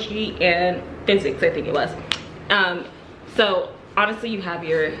geology and physics, I think it was. So honestly, you have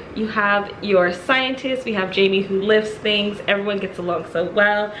your scientists. We have Jamie, who lifts things. Everyone gets along so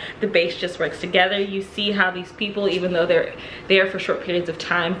well. The base just works together. You see how these people, even though they're there for short periods of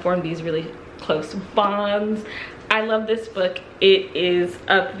time, form these really close bonds. I love this book. It is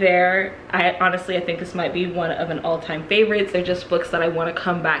up there. Honestly, I think this might be one of an all-time favorites. They're just books that I want to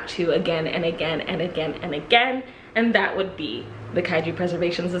come back to again and again and again and again. And that would be the Kaiju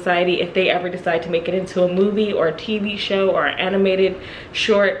Preservation Society. If they ever decide to make it into a movie or a TV show or an animated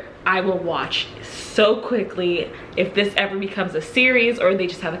short, I will watch so quickly. If this ever becomes a series or they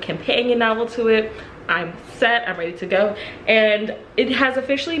just have a companion novel to it, I'm set, I'm ready to go. And it has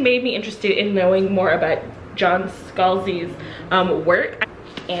officially made me interested in knowing more about John Scalzi's work.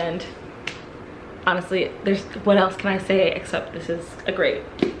 And honestly, what else can I say except this is a great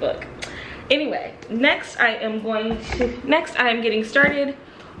book. Anyway, next I am getting started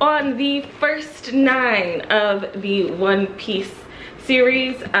on the first 9 of the One Piece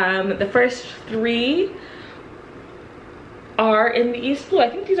series. The first 3 are in the East Blue. I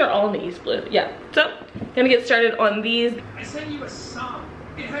think these are all in the East Blue. Yeah, so gonna get started on these. I sent you a song.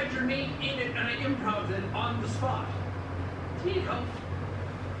 It had your name in it and I improvised it on the spot. Here you go.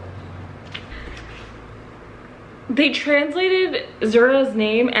 They translated Zoro's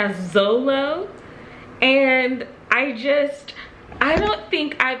name as Zolo, and I don't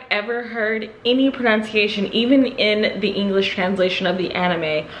think I've ever heard any pronunciation, even in the English translation of the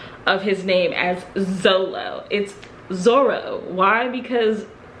anime, of his name as Zolo. It's Zoro. Why? Because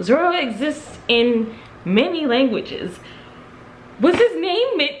Zoro exists in many languages. Was his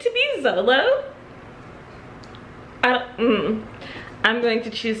name meant to be Zolo? I'm going to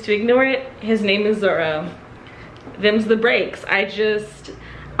choose to ignore it. His name is Zoro. Them's the breaks. I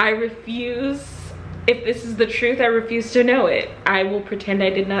refuse. If this is the truth, I refuse to know it. I will pretend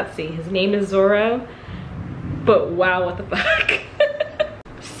I did not see. His name is Zoro, but wow, what the fuck.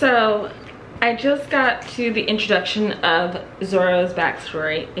 So I just got to the introduction of Zoro's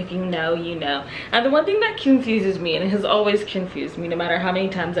backstory. If you know, you know. And the one thing that confuses me, and it has always confused me no matter how many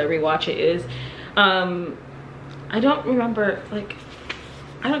times I rewatch it, is I don't remember, like,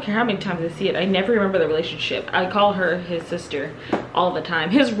 I don't care how many times I see it, I never remember the relationship. I call her his sister all the time.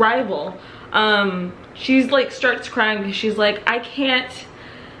 His rival, she's like starts crying because she's like, I can't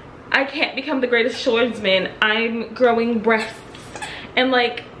become the greatest swordsman. I'm growing breasts. And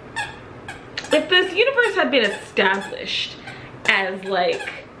like, if this universe had been established as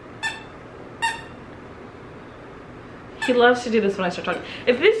like, he loves to do this when I start talking.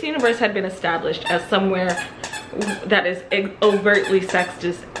 If this universe had been established as somewhere that is overtly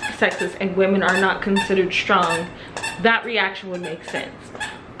sexist and women are not considered strong, that reaction would make sense.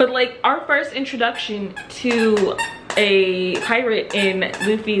 But like, our first introduction to a pirate in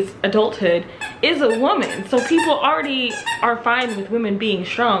Luffy's adulthood is a woman, so people already are fine with women being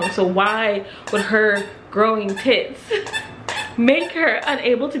strong. So why would her growing tits make her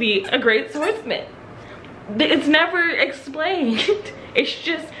unable to be a great swordsman? It's never explained. It's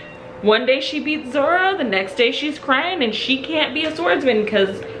just one day she beats Zoro, the next day she's crying and she can't be a swordsman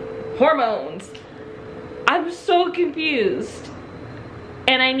because hormones. I'm so confused.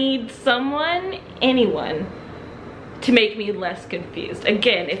 And I need someone, anyone, to make me less confused.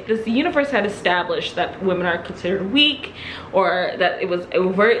 Again, if this universe had established that women are considered weak, or that it was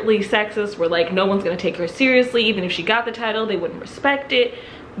overtly sexist, where like no one's gonna take her seriously, even if she got the title, they wouldn't respect it.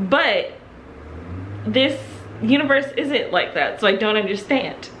 But this universe isn't like that, so I don't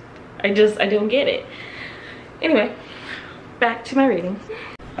understand. I don't get it. Anyway, back to my reading.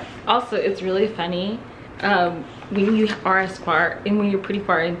 Also, it's really funny when you are as far, and when you're pretty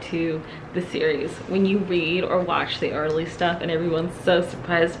far into the series, when you read or watch the early stuff and everyone's so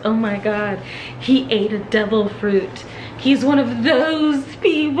surprised, oh my god, he ate a devil fruit, he's one of those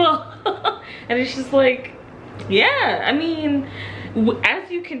people. And it's just like, yeah, I mean, as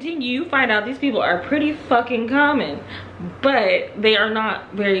you continue, you find out these people are pretty fucking common, but they are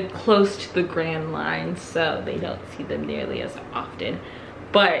not very close to the Grand Line, so they don't see them nearly as often.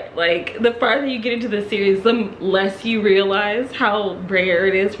 But like, the farther you get into the series, the less you realize how rare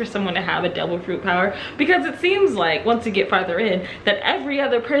it is for someone to have a devil fruit power, because it seems like once you get farther in that every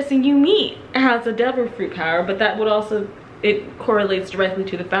other person you meet has a devil fruit power. But that would also, it correlates directly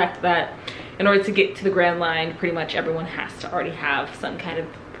to the fact that in order to get to the Grand Line, pretty much everyone has to already have some kind of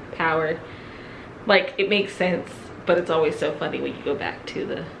power. Like, it makes sense, but it's always so funny when you go back to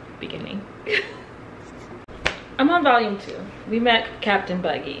the beginning. I'm on volume 2. We met Captain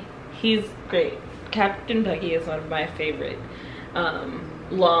Buggy. He's great. Captain Buggy is one of my favorite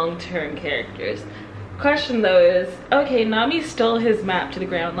long-term characters. Question though is, okay, Nami stole his map to the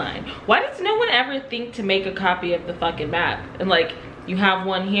Grand Line. Why does no one ever think to make a copy of the fucking map? And like, you have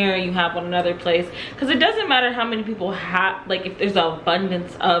one here, you have one another place. Because it doesn't matter how many people have, like if there's an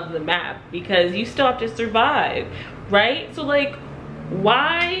abundance of the map, because you still have to survive, right? So like,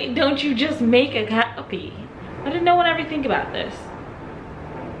 why don't you just make a copy? Why did no one ever think about this?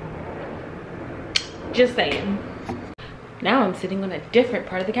 Just saying. Now I'm sitting on a different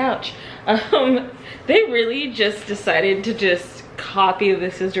part of the couch. They really just decided to just copy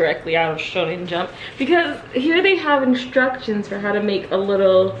this as directly out of Shonen Jump, because here they have instructions for how to make a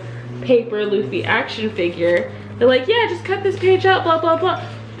little paper Luffy action figure. They're like, yeah, just cut this page out, blah, blah, blah.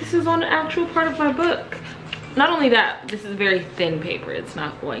 This is on an actual part of my book. Not only that, this is very thin paper. It's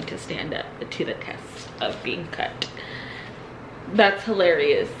not going to stand up to the test of being cut. That's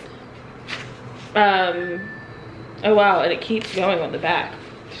hilarious. Oh wow, and it keeps going on the back.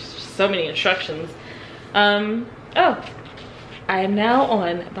 So many instructions. Oh, I am now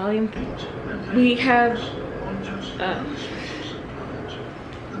on volume 3. We have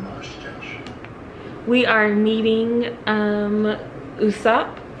we are meeting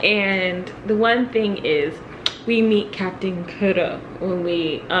Usopp, and the one thing is we meet Captain Kuro when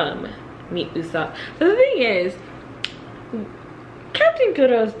we meet Usopp. But the thing is, Captain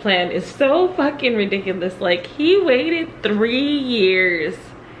Kuro's plan is so fucking ridiculous. Like, he waited 3 years.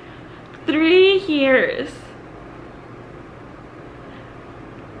 3 years.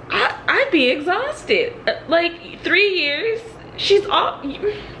 I'd be exhausted. Like, 3 years? She's all...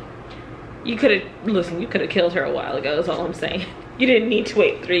 You could have... Listen, you could have killed her a while ago, is all I'm saying. You didn't need to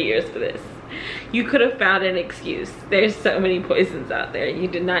wait 3 years for this. You could have found an excuse. There's so many poisons out there. You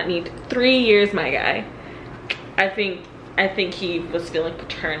did not need 3 years, my guy. I think he was feeling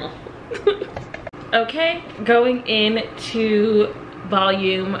paternal. Okay, going into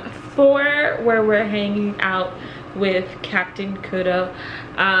volume 4, where we're hanging out with Captain Kuro.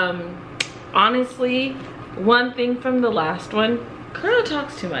 Honestly, one thing from the last one, Kuro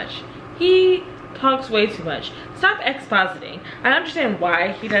talks too much. He talks way too much. Stop expositing. I understand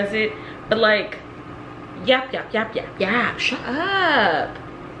why he does it, but like, yap, yap, yap, yap, yap, shut up.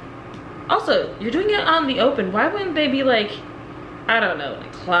 Also, you're doing it on the open. Why wouldn't they be like, I don't know, in a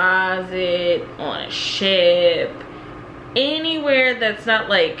closet, on a ship, anywhere that's not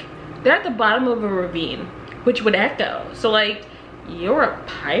like, they're at the bottom of a ravine, which would echo. So like, you're a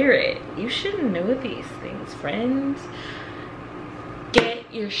pirate. You should know these things, friends. Get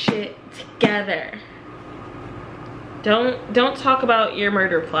your shit together. Don't talk about your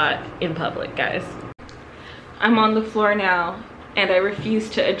murder plot in public, guys. I'm on the floor now and I refuse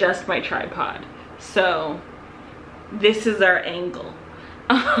to adjust my tripod. So this is our angle.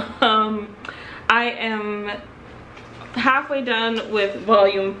 I am halfway done with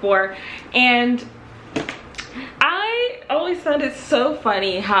volume 4 and I always found it so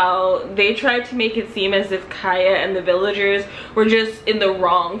funny how they tried to make it seem as if Kaya and the villagers were just in the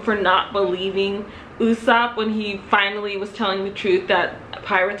wrong for not believing Usopp when he finally was telling the truth that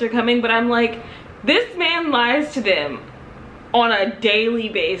pirates are coming. But I'm like, this man lies to them on a daily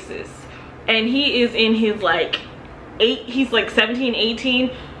basis and he is in his like he's like 17,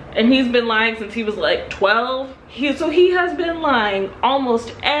 18 and he's been lying since he was like 12. So he has been lying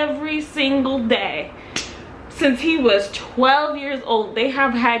almost every single day since he was 12 years old. They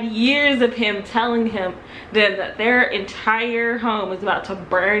have had years of him telling him that their entire home is about to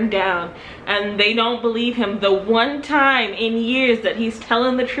burn down and they don't believe him the one time in years that he's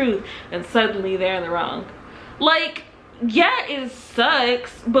telling the truth, and suddenly they're in the wrong. Like, yeah, it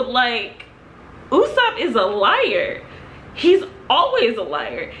sucks, but like, Usopp is a liar. He's always a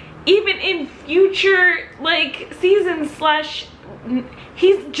liar. Even in future like seasons slash,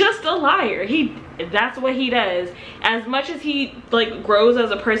 he's just a liar. That's what he does. As much as he like grows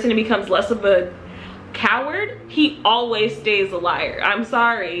as a person and becomes less of a coward, he always stays a liar. I'm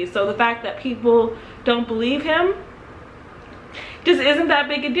sorry. So the fact that people don't believe him just isn't that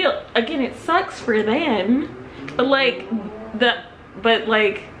big a deal. Again, it sucks for them, but like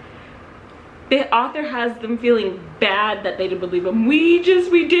the author has them feeling bad that they didn't believe him. We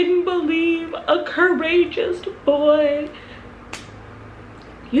didn't believe a courageous boy.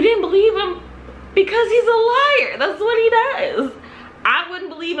 You didn't believe him because he's a liar. That's what he does. I wouldn't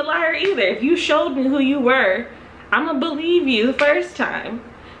believe a liar either. If you showed me who you were, I'm gonna believe you the first time.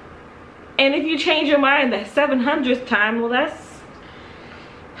 And if you change your mind the 700th time, well,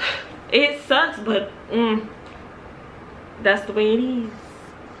 it sucks, but that's the way it is.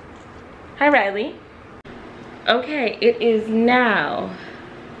 Hi, Riley. Okay, it is now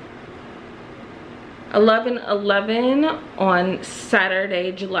 11:11 on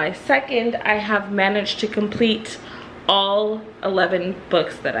Saturday, July 2nd. I have managed to complete all 11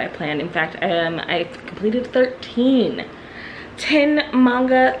 books that I planned. In fact, I've completed 13. 10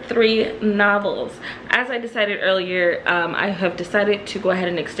 manga, 3 novels. As I decided earlier, I have decided to go ahead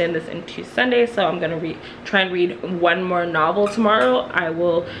and extend this into Sunday, so I'm gonna try and read one more novel tomorrow. I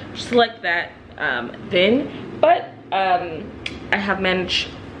will select that then, but I have managed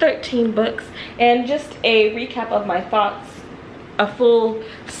 13 books. And just a recap of my thoughts, a full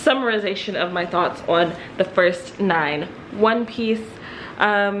summarization of my thoughts on the first 9 One Piece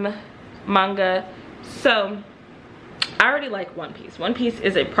manga. So I already like One Piece. One Piece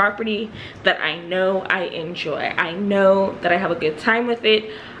is a property that I know I enjoy. I know that I have a good time with it.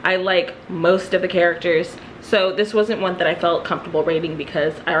 I like most of the characters. So this wasn't one that I felt comfortable rating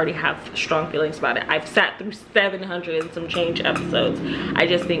because I already have strong feelings about it. I've sat through 700 and some change episodes. I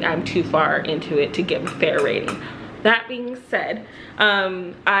just think I'm too far into it to give a fair rating. That being said,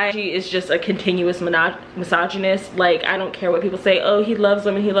 she is just a continuous misogynist. Like, I don't care what people say. Oh, he loves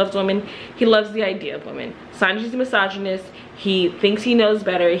women, he loves women. He loves the idea of women. Sanji's a misogynist. He thinks he knows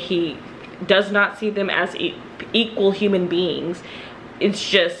better. He does not see them as equal human beings. It's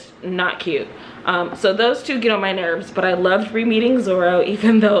just not cute. So those two get on my nerves, but I loved re-meeting Zoro,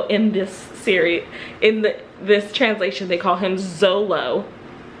 even though in this series, in this translation, they call him Zolo.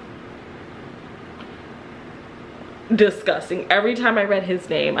 Disgusting. Every time I read his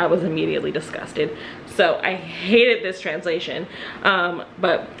name, I was immediately disgusted. So I hated this translation,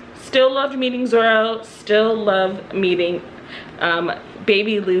 but still loved meeting Zoro, still love meeting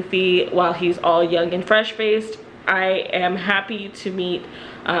baby Luffy while he's all young and fresh-faced. I am happy to meet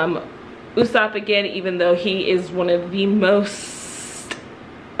Usopp again, even though he is one of the most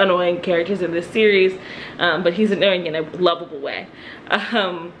annoying characters in this series, but he's annoying in a lovable way.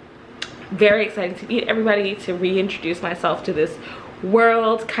 Very excited to meet everybody, to reintroduce myself to this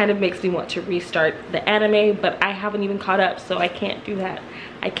world. Kind of makes me want to restart the anime, but I haven't even caught up, so I can't do that.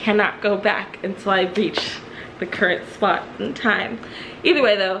 I cannot go back until I reach the current spot in time. Either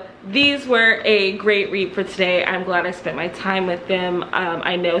way though, these were a great read for today. I'm glad I spent my time with them.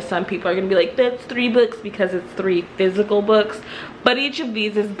 I know some people are gonna be like, that's 3 books because it's 3 physical books, but each of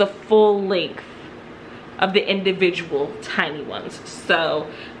these is the full length of the individual tiny ones. So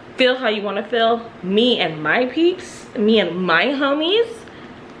feel how you want to feel. Me and my peeps, me and my homies,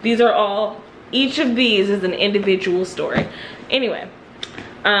 these are all, each of these is an individual story. Anyway,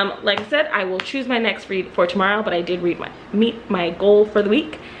 Like I said, I will choose my next read for tomorrow, but I did meet my goal for the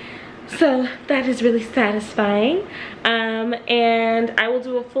week. So that is really satisfying. And I will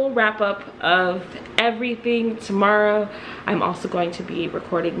do a full wrap up of everything tomorrow. I'm also going to be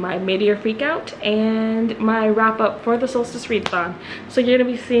recording my mid-year freakout and my wrap up for the Solstice Readathon. So you're gonna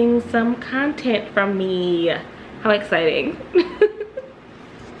be seeing some content from me. How exciting.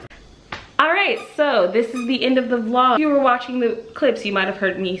 Alright, so this is the end of the vlog. If you were watching the clips, you might have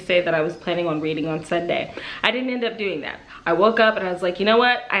heard me say that I was planning on reading on Sunday. I didn't end up doing that. I woke up and I was like, you know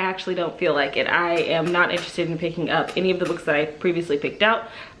what? I actually don't feel like it. I am not interested in picking up any of the books that I previously picked out.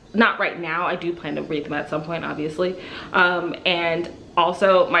 Not right now. I do plan to read them at some point, obviously. And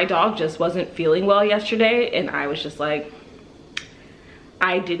also, my dog just wasn't feeling well yesterday, and I was just like,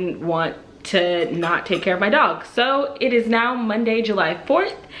 I didn't want to not take care of my dog. So it is now Monday, July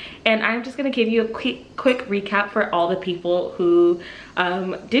 4th, and I'm just gonna give you a quick recap for all the people who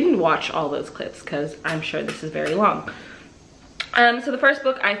didn't watch all those clips, because I'm sure this is very long. So the first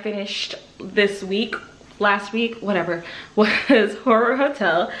book I finished this week, last week, whatever, was Horror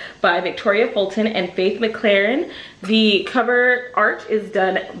Hotel by Victoria Fulton and Faith McClaren. The cover art is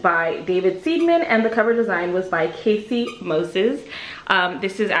done by David Seidman, and the cover design was by Casey Moses.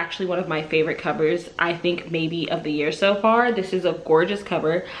 This is actually one of my favorite covers, I think maybe of the year so far. This is a gorgeous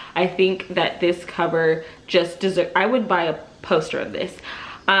cover. I think that this cover just deserves, I would buy a poster of this.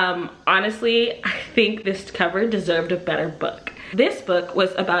 Honestly, I think this cover deserved a better book. This book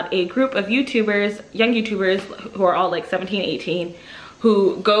was about a group of YouTubers, young YouTubers who are all like 17, 18,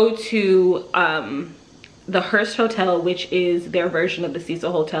 who go to the Hearst Hotel, which is their version of the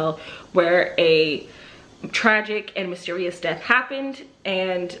Cecil Hotel, where a tragic and mysterious death happened,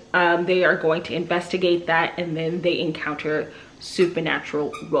 and they are going to investigate that, and then they encounter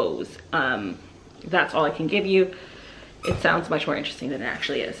supernatural woes. That's all I can give you. It sounds much more interesting than it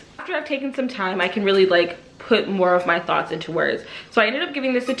actually is. After I've taken some time, I can really like put more of my thoughts into words. So I ended up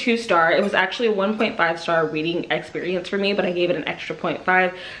giving this a 2-star. It was actually a 1.5-star reading experience for me, but I gave it an extra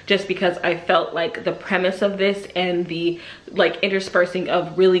 0.5 just because I felt like the premise of this and the like interspersing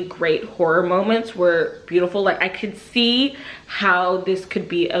of really great horror moments were beautiful. Like I could see how this could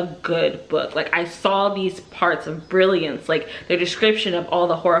be a good book. Like I saw these parts of brilliance, like the description of all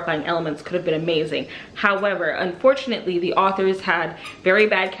the horrifying elements could have been amazing. However, unfortunately, the authors had very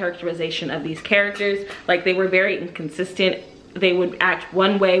bad characterization of these characters. Like they were very inconsistent. They would act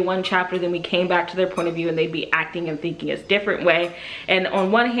one way one chapter, then we came back to their point of view and they'd be acting and thinking a different way. And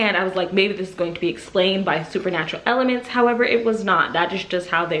on one hand, I was like, maybe this is going to be explained by supernatural elements. However, it was not. That is just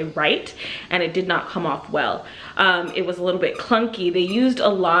how they write, and it did not come off well. It was a little bit clunky. They used a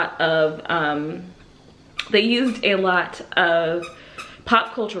lot of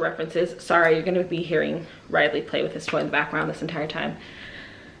pop culture references. Sorry, you're gonna be hearing Riley play with his toy in the background this entire time.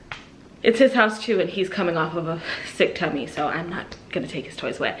 It's his house too, and he's coming off of a sick tummy, so I'm not gonna take his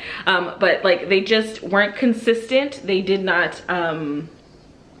toys away. But like they just weren't consistent. They did not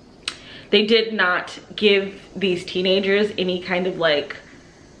give these teenagers any kind of like,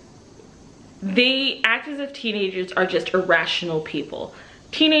 they act as if teenagers are just irrational people.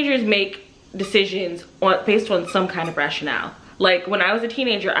 Teenagers make decisions based on some kind of rationale. Like when I was a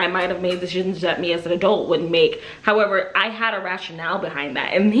teenager, I might have made decisions that me as an adult wouldn't make. However, I had a rationale behind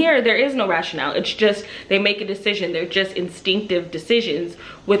that. And here, there is no rationale. It's just, they make a decision. They're just instinctive decisions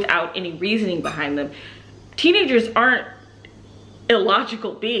without any reasoning behind them. Teenagers aren't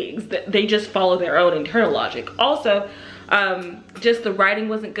illogical beings. They just follow their own internal logic. Also, just the writing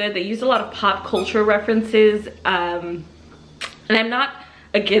wasn't good. They used a lot of pop culture references. And I'm not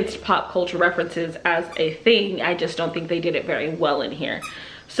against pop culture references as a thing. I just don't think they did it very well in here.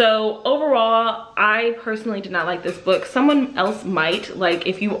 So overall, I personally did not like this book. Someone else might, like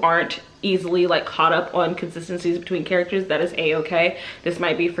if you aren't easily like caught up on consistencies between characters, that is a-okay. This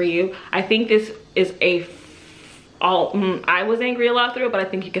might be for you. I think this is I was angry a lot through it, but I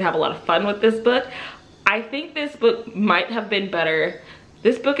think you could have a lot of fun with this book. I think this book might have been better.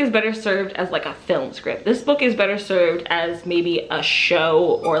 This book is better served as like a film script. This book is better served as maybe a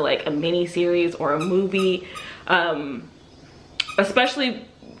show or like a mini series or a movie, especially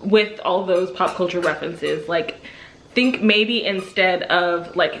with all those pop culture references. Like think maybe instead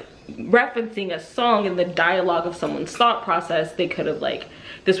of like referencing a song in the dialogue of someone's thought process, they could have like,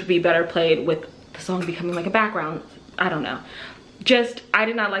 this would be better played with the song becoming like a background. I don't know. Just, I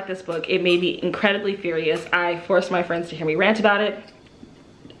did not like this book. It made me incredibly furious. I forced my friends to hear me rant about it.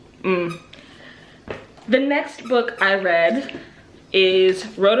 The next book I read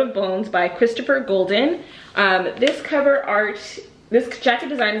is Road of Bones by Christopher Golden. This cover art this jacket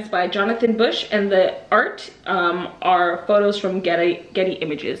design is by Jonathan Bush, and the art are photos from Getty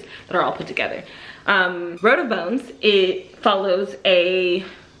Images that are all put together. Road of Bones, it follows a,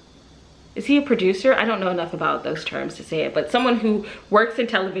 is he a producer? I don't know enough about those terms to say it, but someone who works in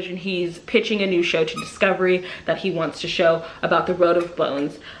television. He's pitching a new show to Discovery that he wants to show about the Road of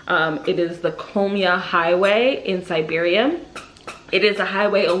Bones. It is the Kolmia Highway in Siberia. It is a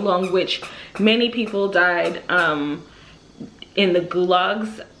highway along which many people died in the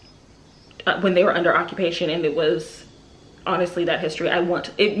gulags when they were under occupation, and it was honestly that history.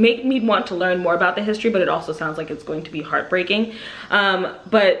 It made me want to learn more about the history, but it also sounds like it's going to be heartbreaking.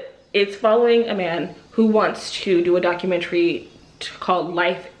 But it's following a man who wants to do a documentary called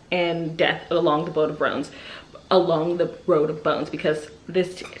Life and Death Along the Road of Bones, because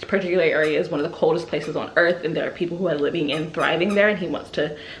this particular area is one of the coldest places on Earth, and there are people who are living and thriving there, and he wants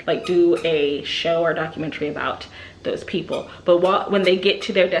to like do a show or documentary about those people. But when they get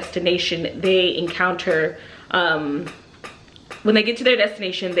to their destination, they encounter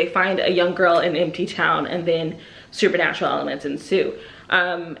they find a young girl in an empty town, and then supernatural elements ensue.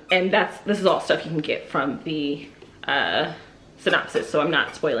 And this is all stuff you can get from the synopsis, so I'm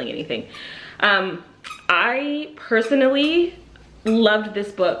not spoiling anything. I personally loved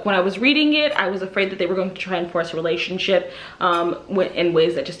this book. When I was reading it, I was afraid that they were going to try and force a relationship in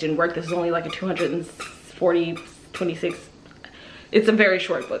ways that just didn't work. This is only like a 26. It's a very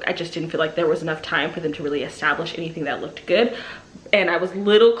short book. I just didn't feel like there was enough time for them to really establish anything that looked good. And I was a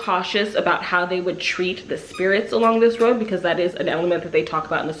little cautious about how they would treat the spirits along this road, because that is an element that they talk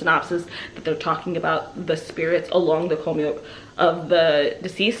about in the synopsis, that they're talking about the spirits along the Kolmia of the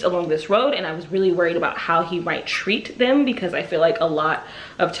deceased along this road. And I was really worried about how he might treat them, because I feel like a lot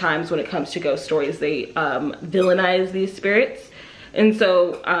of times when it comes to ghost stories, they villainize these spirits. And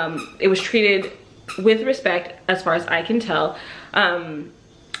so it was treated with respect as far as I can tell.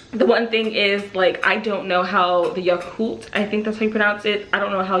 The one thing is, like, I don't know how the Yakult, I think that's how you pronounce it, I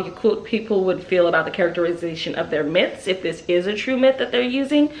don't know how Yakult people would feel about the characterization of their myths, if this is a true myth that they're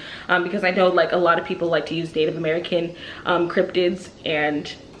using, because I know like a lot of people like to use Native American cryptids, and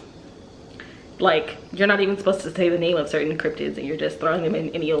like you're not even supposed to say the name of certain cryptids and you're just throwing them in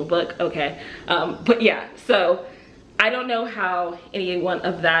any old book. Okay, but yeah, so I don't know how anyone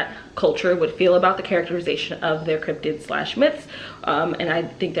of that culture would feel about the characterization of their cryptids slash myths. And I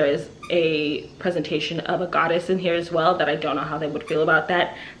think there is a presentation of a goddess in here as well that I don't know how they would feel about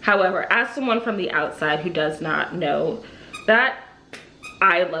that. However, as someone from the outside who does not know that,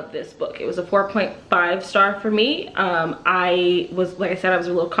 I love this book. It was a 4.5 star for me. I was, like I said, I was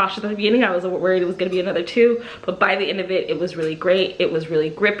a little cautious at the beginning. I was worried it was gonna be another 2, but by the end of it, it was really great. It was really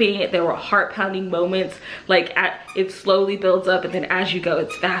gripping. There were heart-pounding moments. Like it slowly builds up, and then as you go,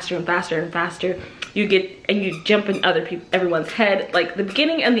 it's faster and faster and faster. You jump in everyone's head. Like the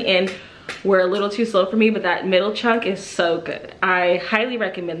beginning and the end were a little too slow for me, but that middle chunk is so good. I highly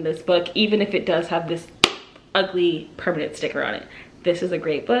recommend this book, even if it does have this ugly permanent sticker on it. This is a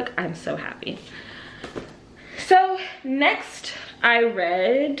great book. I'm so happy. So next I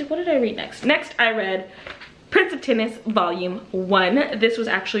read, what did I read next? Next I read Prince of Tennis Volume 1. This was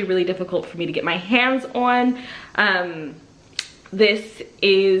actually really difficult for me to get my hands on. This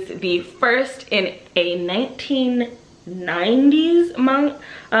is the first in a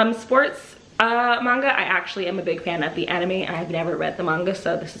 1990s sports manga. I actually am a big fan of the anime, and I've never read the manga,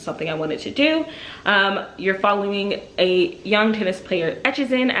 so this is something I wanted to do. You're following a young tennis player,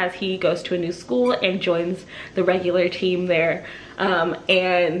 Eiichiro, as he goes to a new school and joins the regular team there.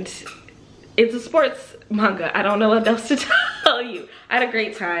 And it's a sports manga. I don't know what else to tell you. I had a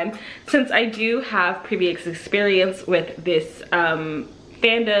great time. Since I do have previous experience with this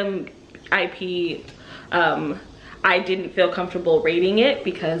fandom IP, I didn't feel comfortable rating it,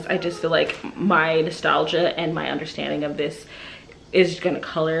 because I just feel like my nostalgia and my understanding of this is gonna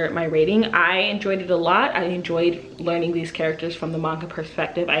color my rating. I enjoyed it a lot. I enjoyed learning these characters from the manga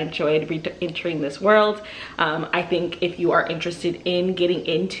perspective. I enjoyed entering this world. I think if you are interested in getting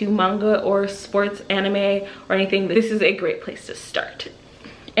into manga or sports anime or anything, this is a great place to start.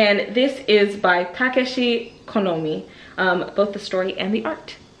 And this is by Takeshi Konomi, both the story and the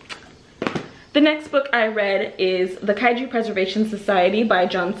art. The next book I read is The Kaiju Preservation Society by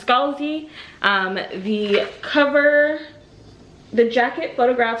John Scalzi. The cover, the jacket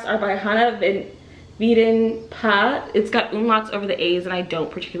photographs are by Hanna Vedenpää. It's got umlauts over the A's, and I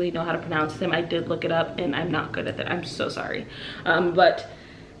don't particularly know how to pronounce them. I did look it up, and I'm not good at that. I'm so sorry. And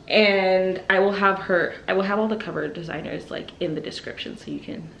I will have all the cover designers like in the description so you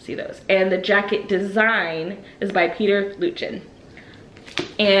can see those. And the jacket design is by Lutjen.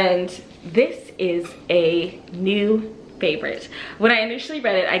 And this is a new favorite. When I initially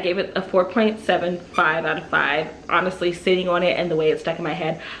read it, I gave it a 4.75 out of 5. Honestly, sitting on it and the way it's stuck in my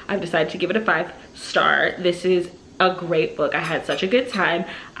head, I've decided to give it a 5-star. This is a great book. I had such a good time.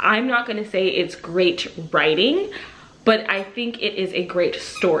 I'm not going to say it's great writing, but I think it is a great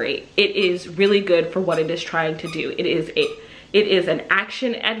story. It is really good for what it is trying to do. It is an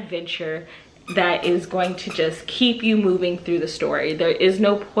action adventure that is going to just keep you moving through the story. There is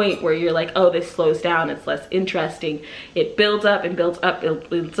no point where you're like, oh, this slows down, it's less interesting. It builds up and builds up, it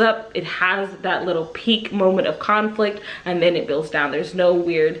builds up. It has that little peak moment of conflict and then it builds down. There's no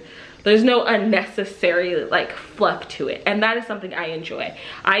unnecessary like fluff to it, and that is something I enjoy.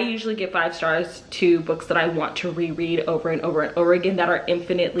 I usually give 5 stars to books that I want to reread over and over and over again, that are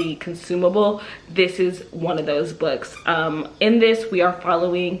infinitely consumable. This is one of those books. In this, we are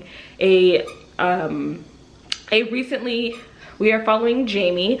following we are following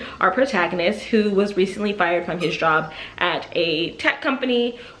Jamie, our protagonist, who was recently fired from his job at a tech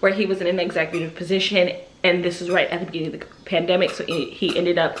company where he was in an executive position, and this is right at the beginning of the pandemic, so he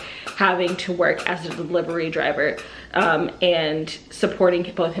ended up having to work as a delivery driver and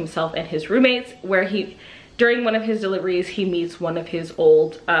supporting both himself and his roommates, where during one of his deliveries, he meets one of his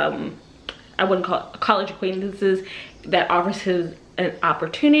old, I wouldn't call it college acquaintances, that offers him an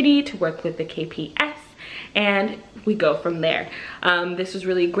opportunity to work with the KPS, and we go from there. This was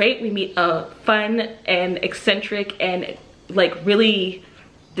really great. We meet a fun and eccentric and like really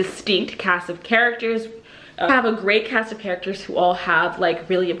distinct cast of characters. Have a great cast of characters who all have like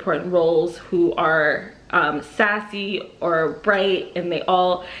really important roles, who are sassy or bright, and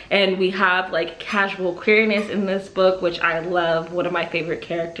we have like casual queerness in this book, which I love. One of my favorite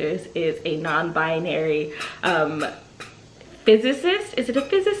characters is a non-binary physicist. Is it a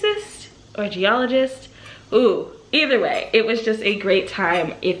physicist or a geologist? Ooh, either way, it was just a great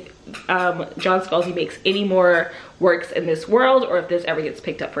time. If John Scalzi makes any more works in this world, or if this ever gets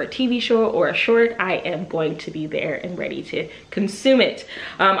picked up for a TV show or a short, I am going to be there and ready to consume it.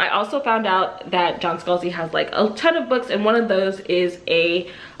 I also found out that John Scalzi has like a ton of books, and one of those is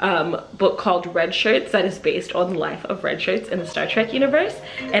a book called Red Shirts that is based on the life of red shirts in the Star Trek universe,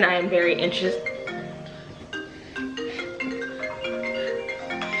 and I am very interested.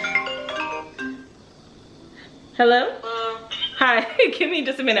 Hello? Hi, give me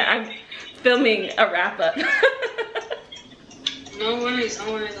just a minute. I'm filming a wrap up. No worries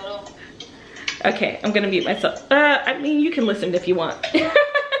at all. Okay, I'm gonna mute myself. I mean, you can listen if you want. It's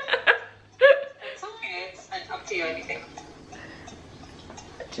okay, it's up to you, anything.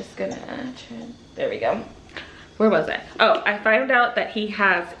 Just gonna turn, there we go. Where was I? Oh, I found out that he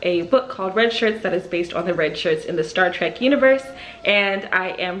has a book called Red Shirts that is based on the red shirts in the Star Trek universe, and I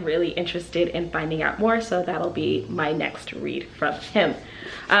am really interested in finding out more, so that'll be my next read from him.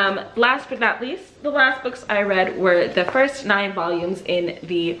 Last but not least, the last books I read were the first 9 volumes in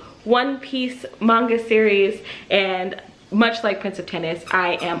the One Piece manga series, and much like Prince of Tennis,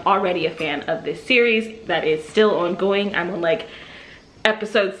 I am already a fan of this series that is still ongoing. I'm on like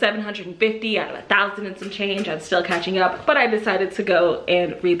episode 750 out of 1,000 and some change. I'm still catching up, but I decided to go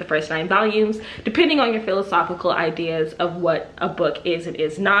and read the first 9 volumes. Depending on your philosophical ideas of what a book is and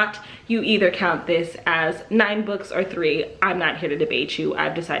is not, you either count this as 9 books or 3. I'm not here to debate you.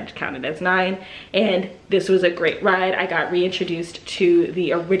 I've decided to count it as 9, and this was a great ride. I got reintroduced to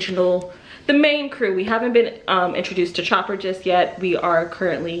the main crew. We haven't been introduced to Chopper just yet. We are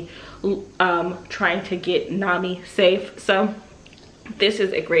currently trying to get Nami safe, so this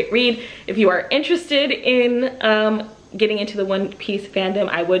is a great read. If you are interested in getting into the One Piece fandom,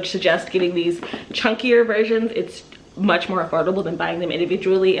 I would suggest getting these chunkier versions. It's much more affordable than buying them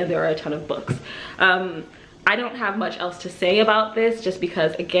individually, and there are a ton of books. I don't have much else to say about this, just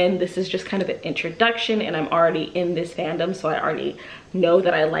because again, this is just kind of an introduction, and I'm already in this fandom, so I already know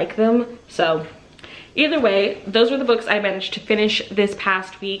that I like them. So either way, those were the books I managed to finish this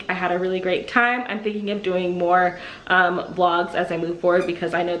past week. I had a really great time. I'm thinking of doing more vlogs as I move forward,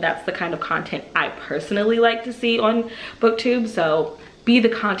 because I know that's the kind of content I personally like to see on BookTube. So be the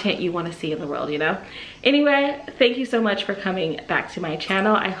content you want to see in the world, you know? Anyway, thank you so much for coming back to my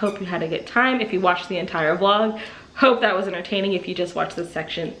channel. I hope you had a good time. If you watched the entire vlog, hope that was entertaining. If you just watched this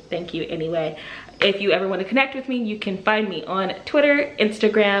section, thank you anyway. If you ever want to connect with me, you can find me on Twitter,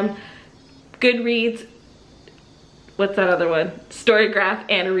 Instagram, Goodreads, what's that other one? Storygraph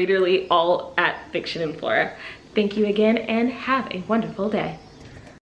and Readerly, all at Fiction&Flora. Thank you again, and have a wonderful day.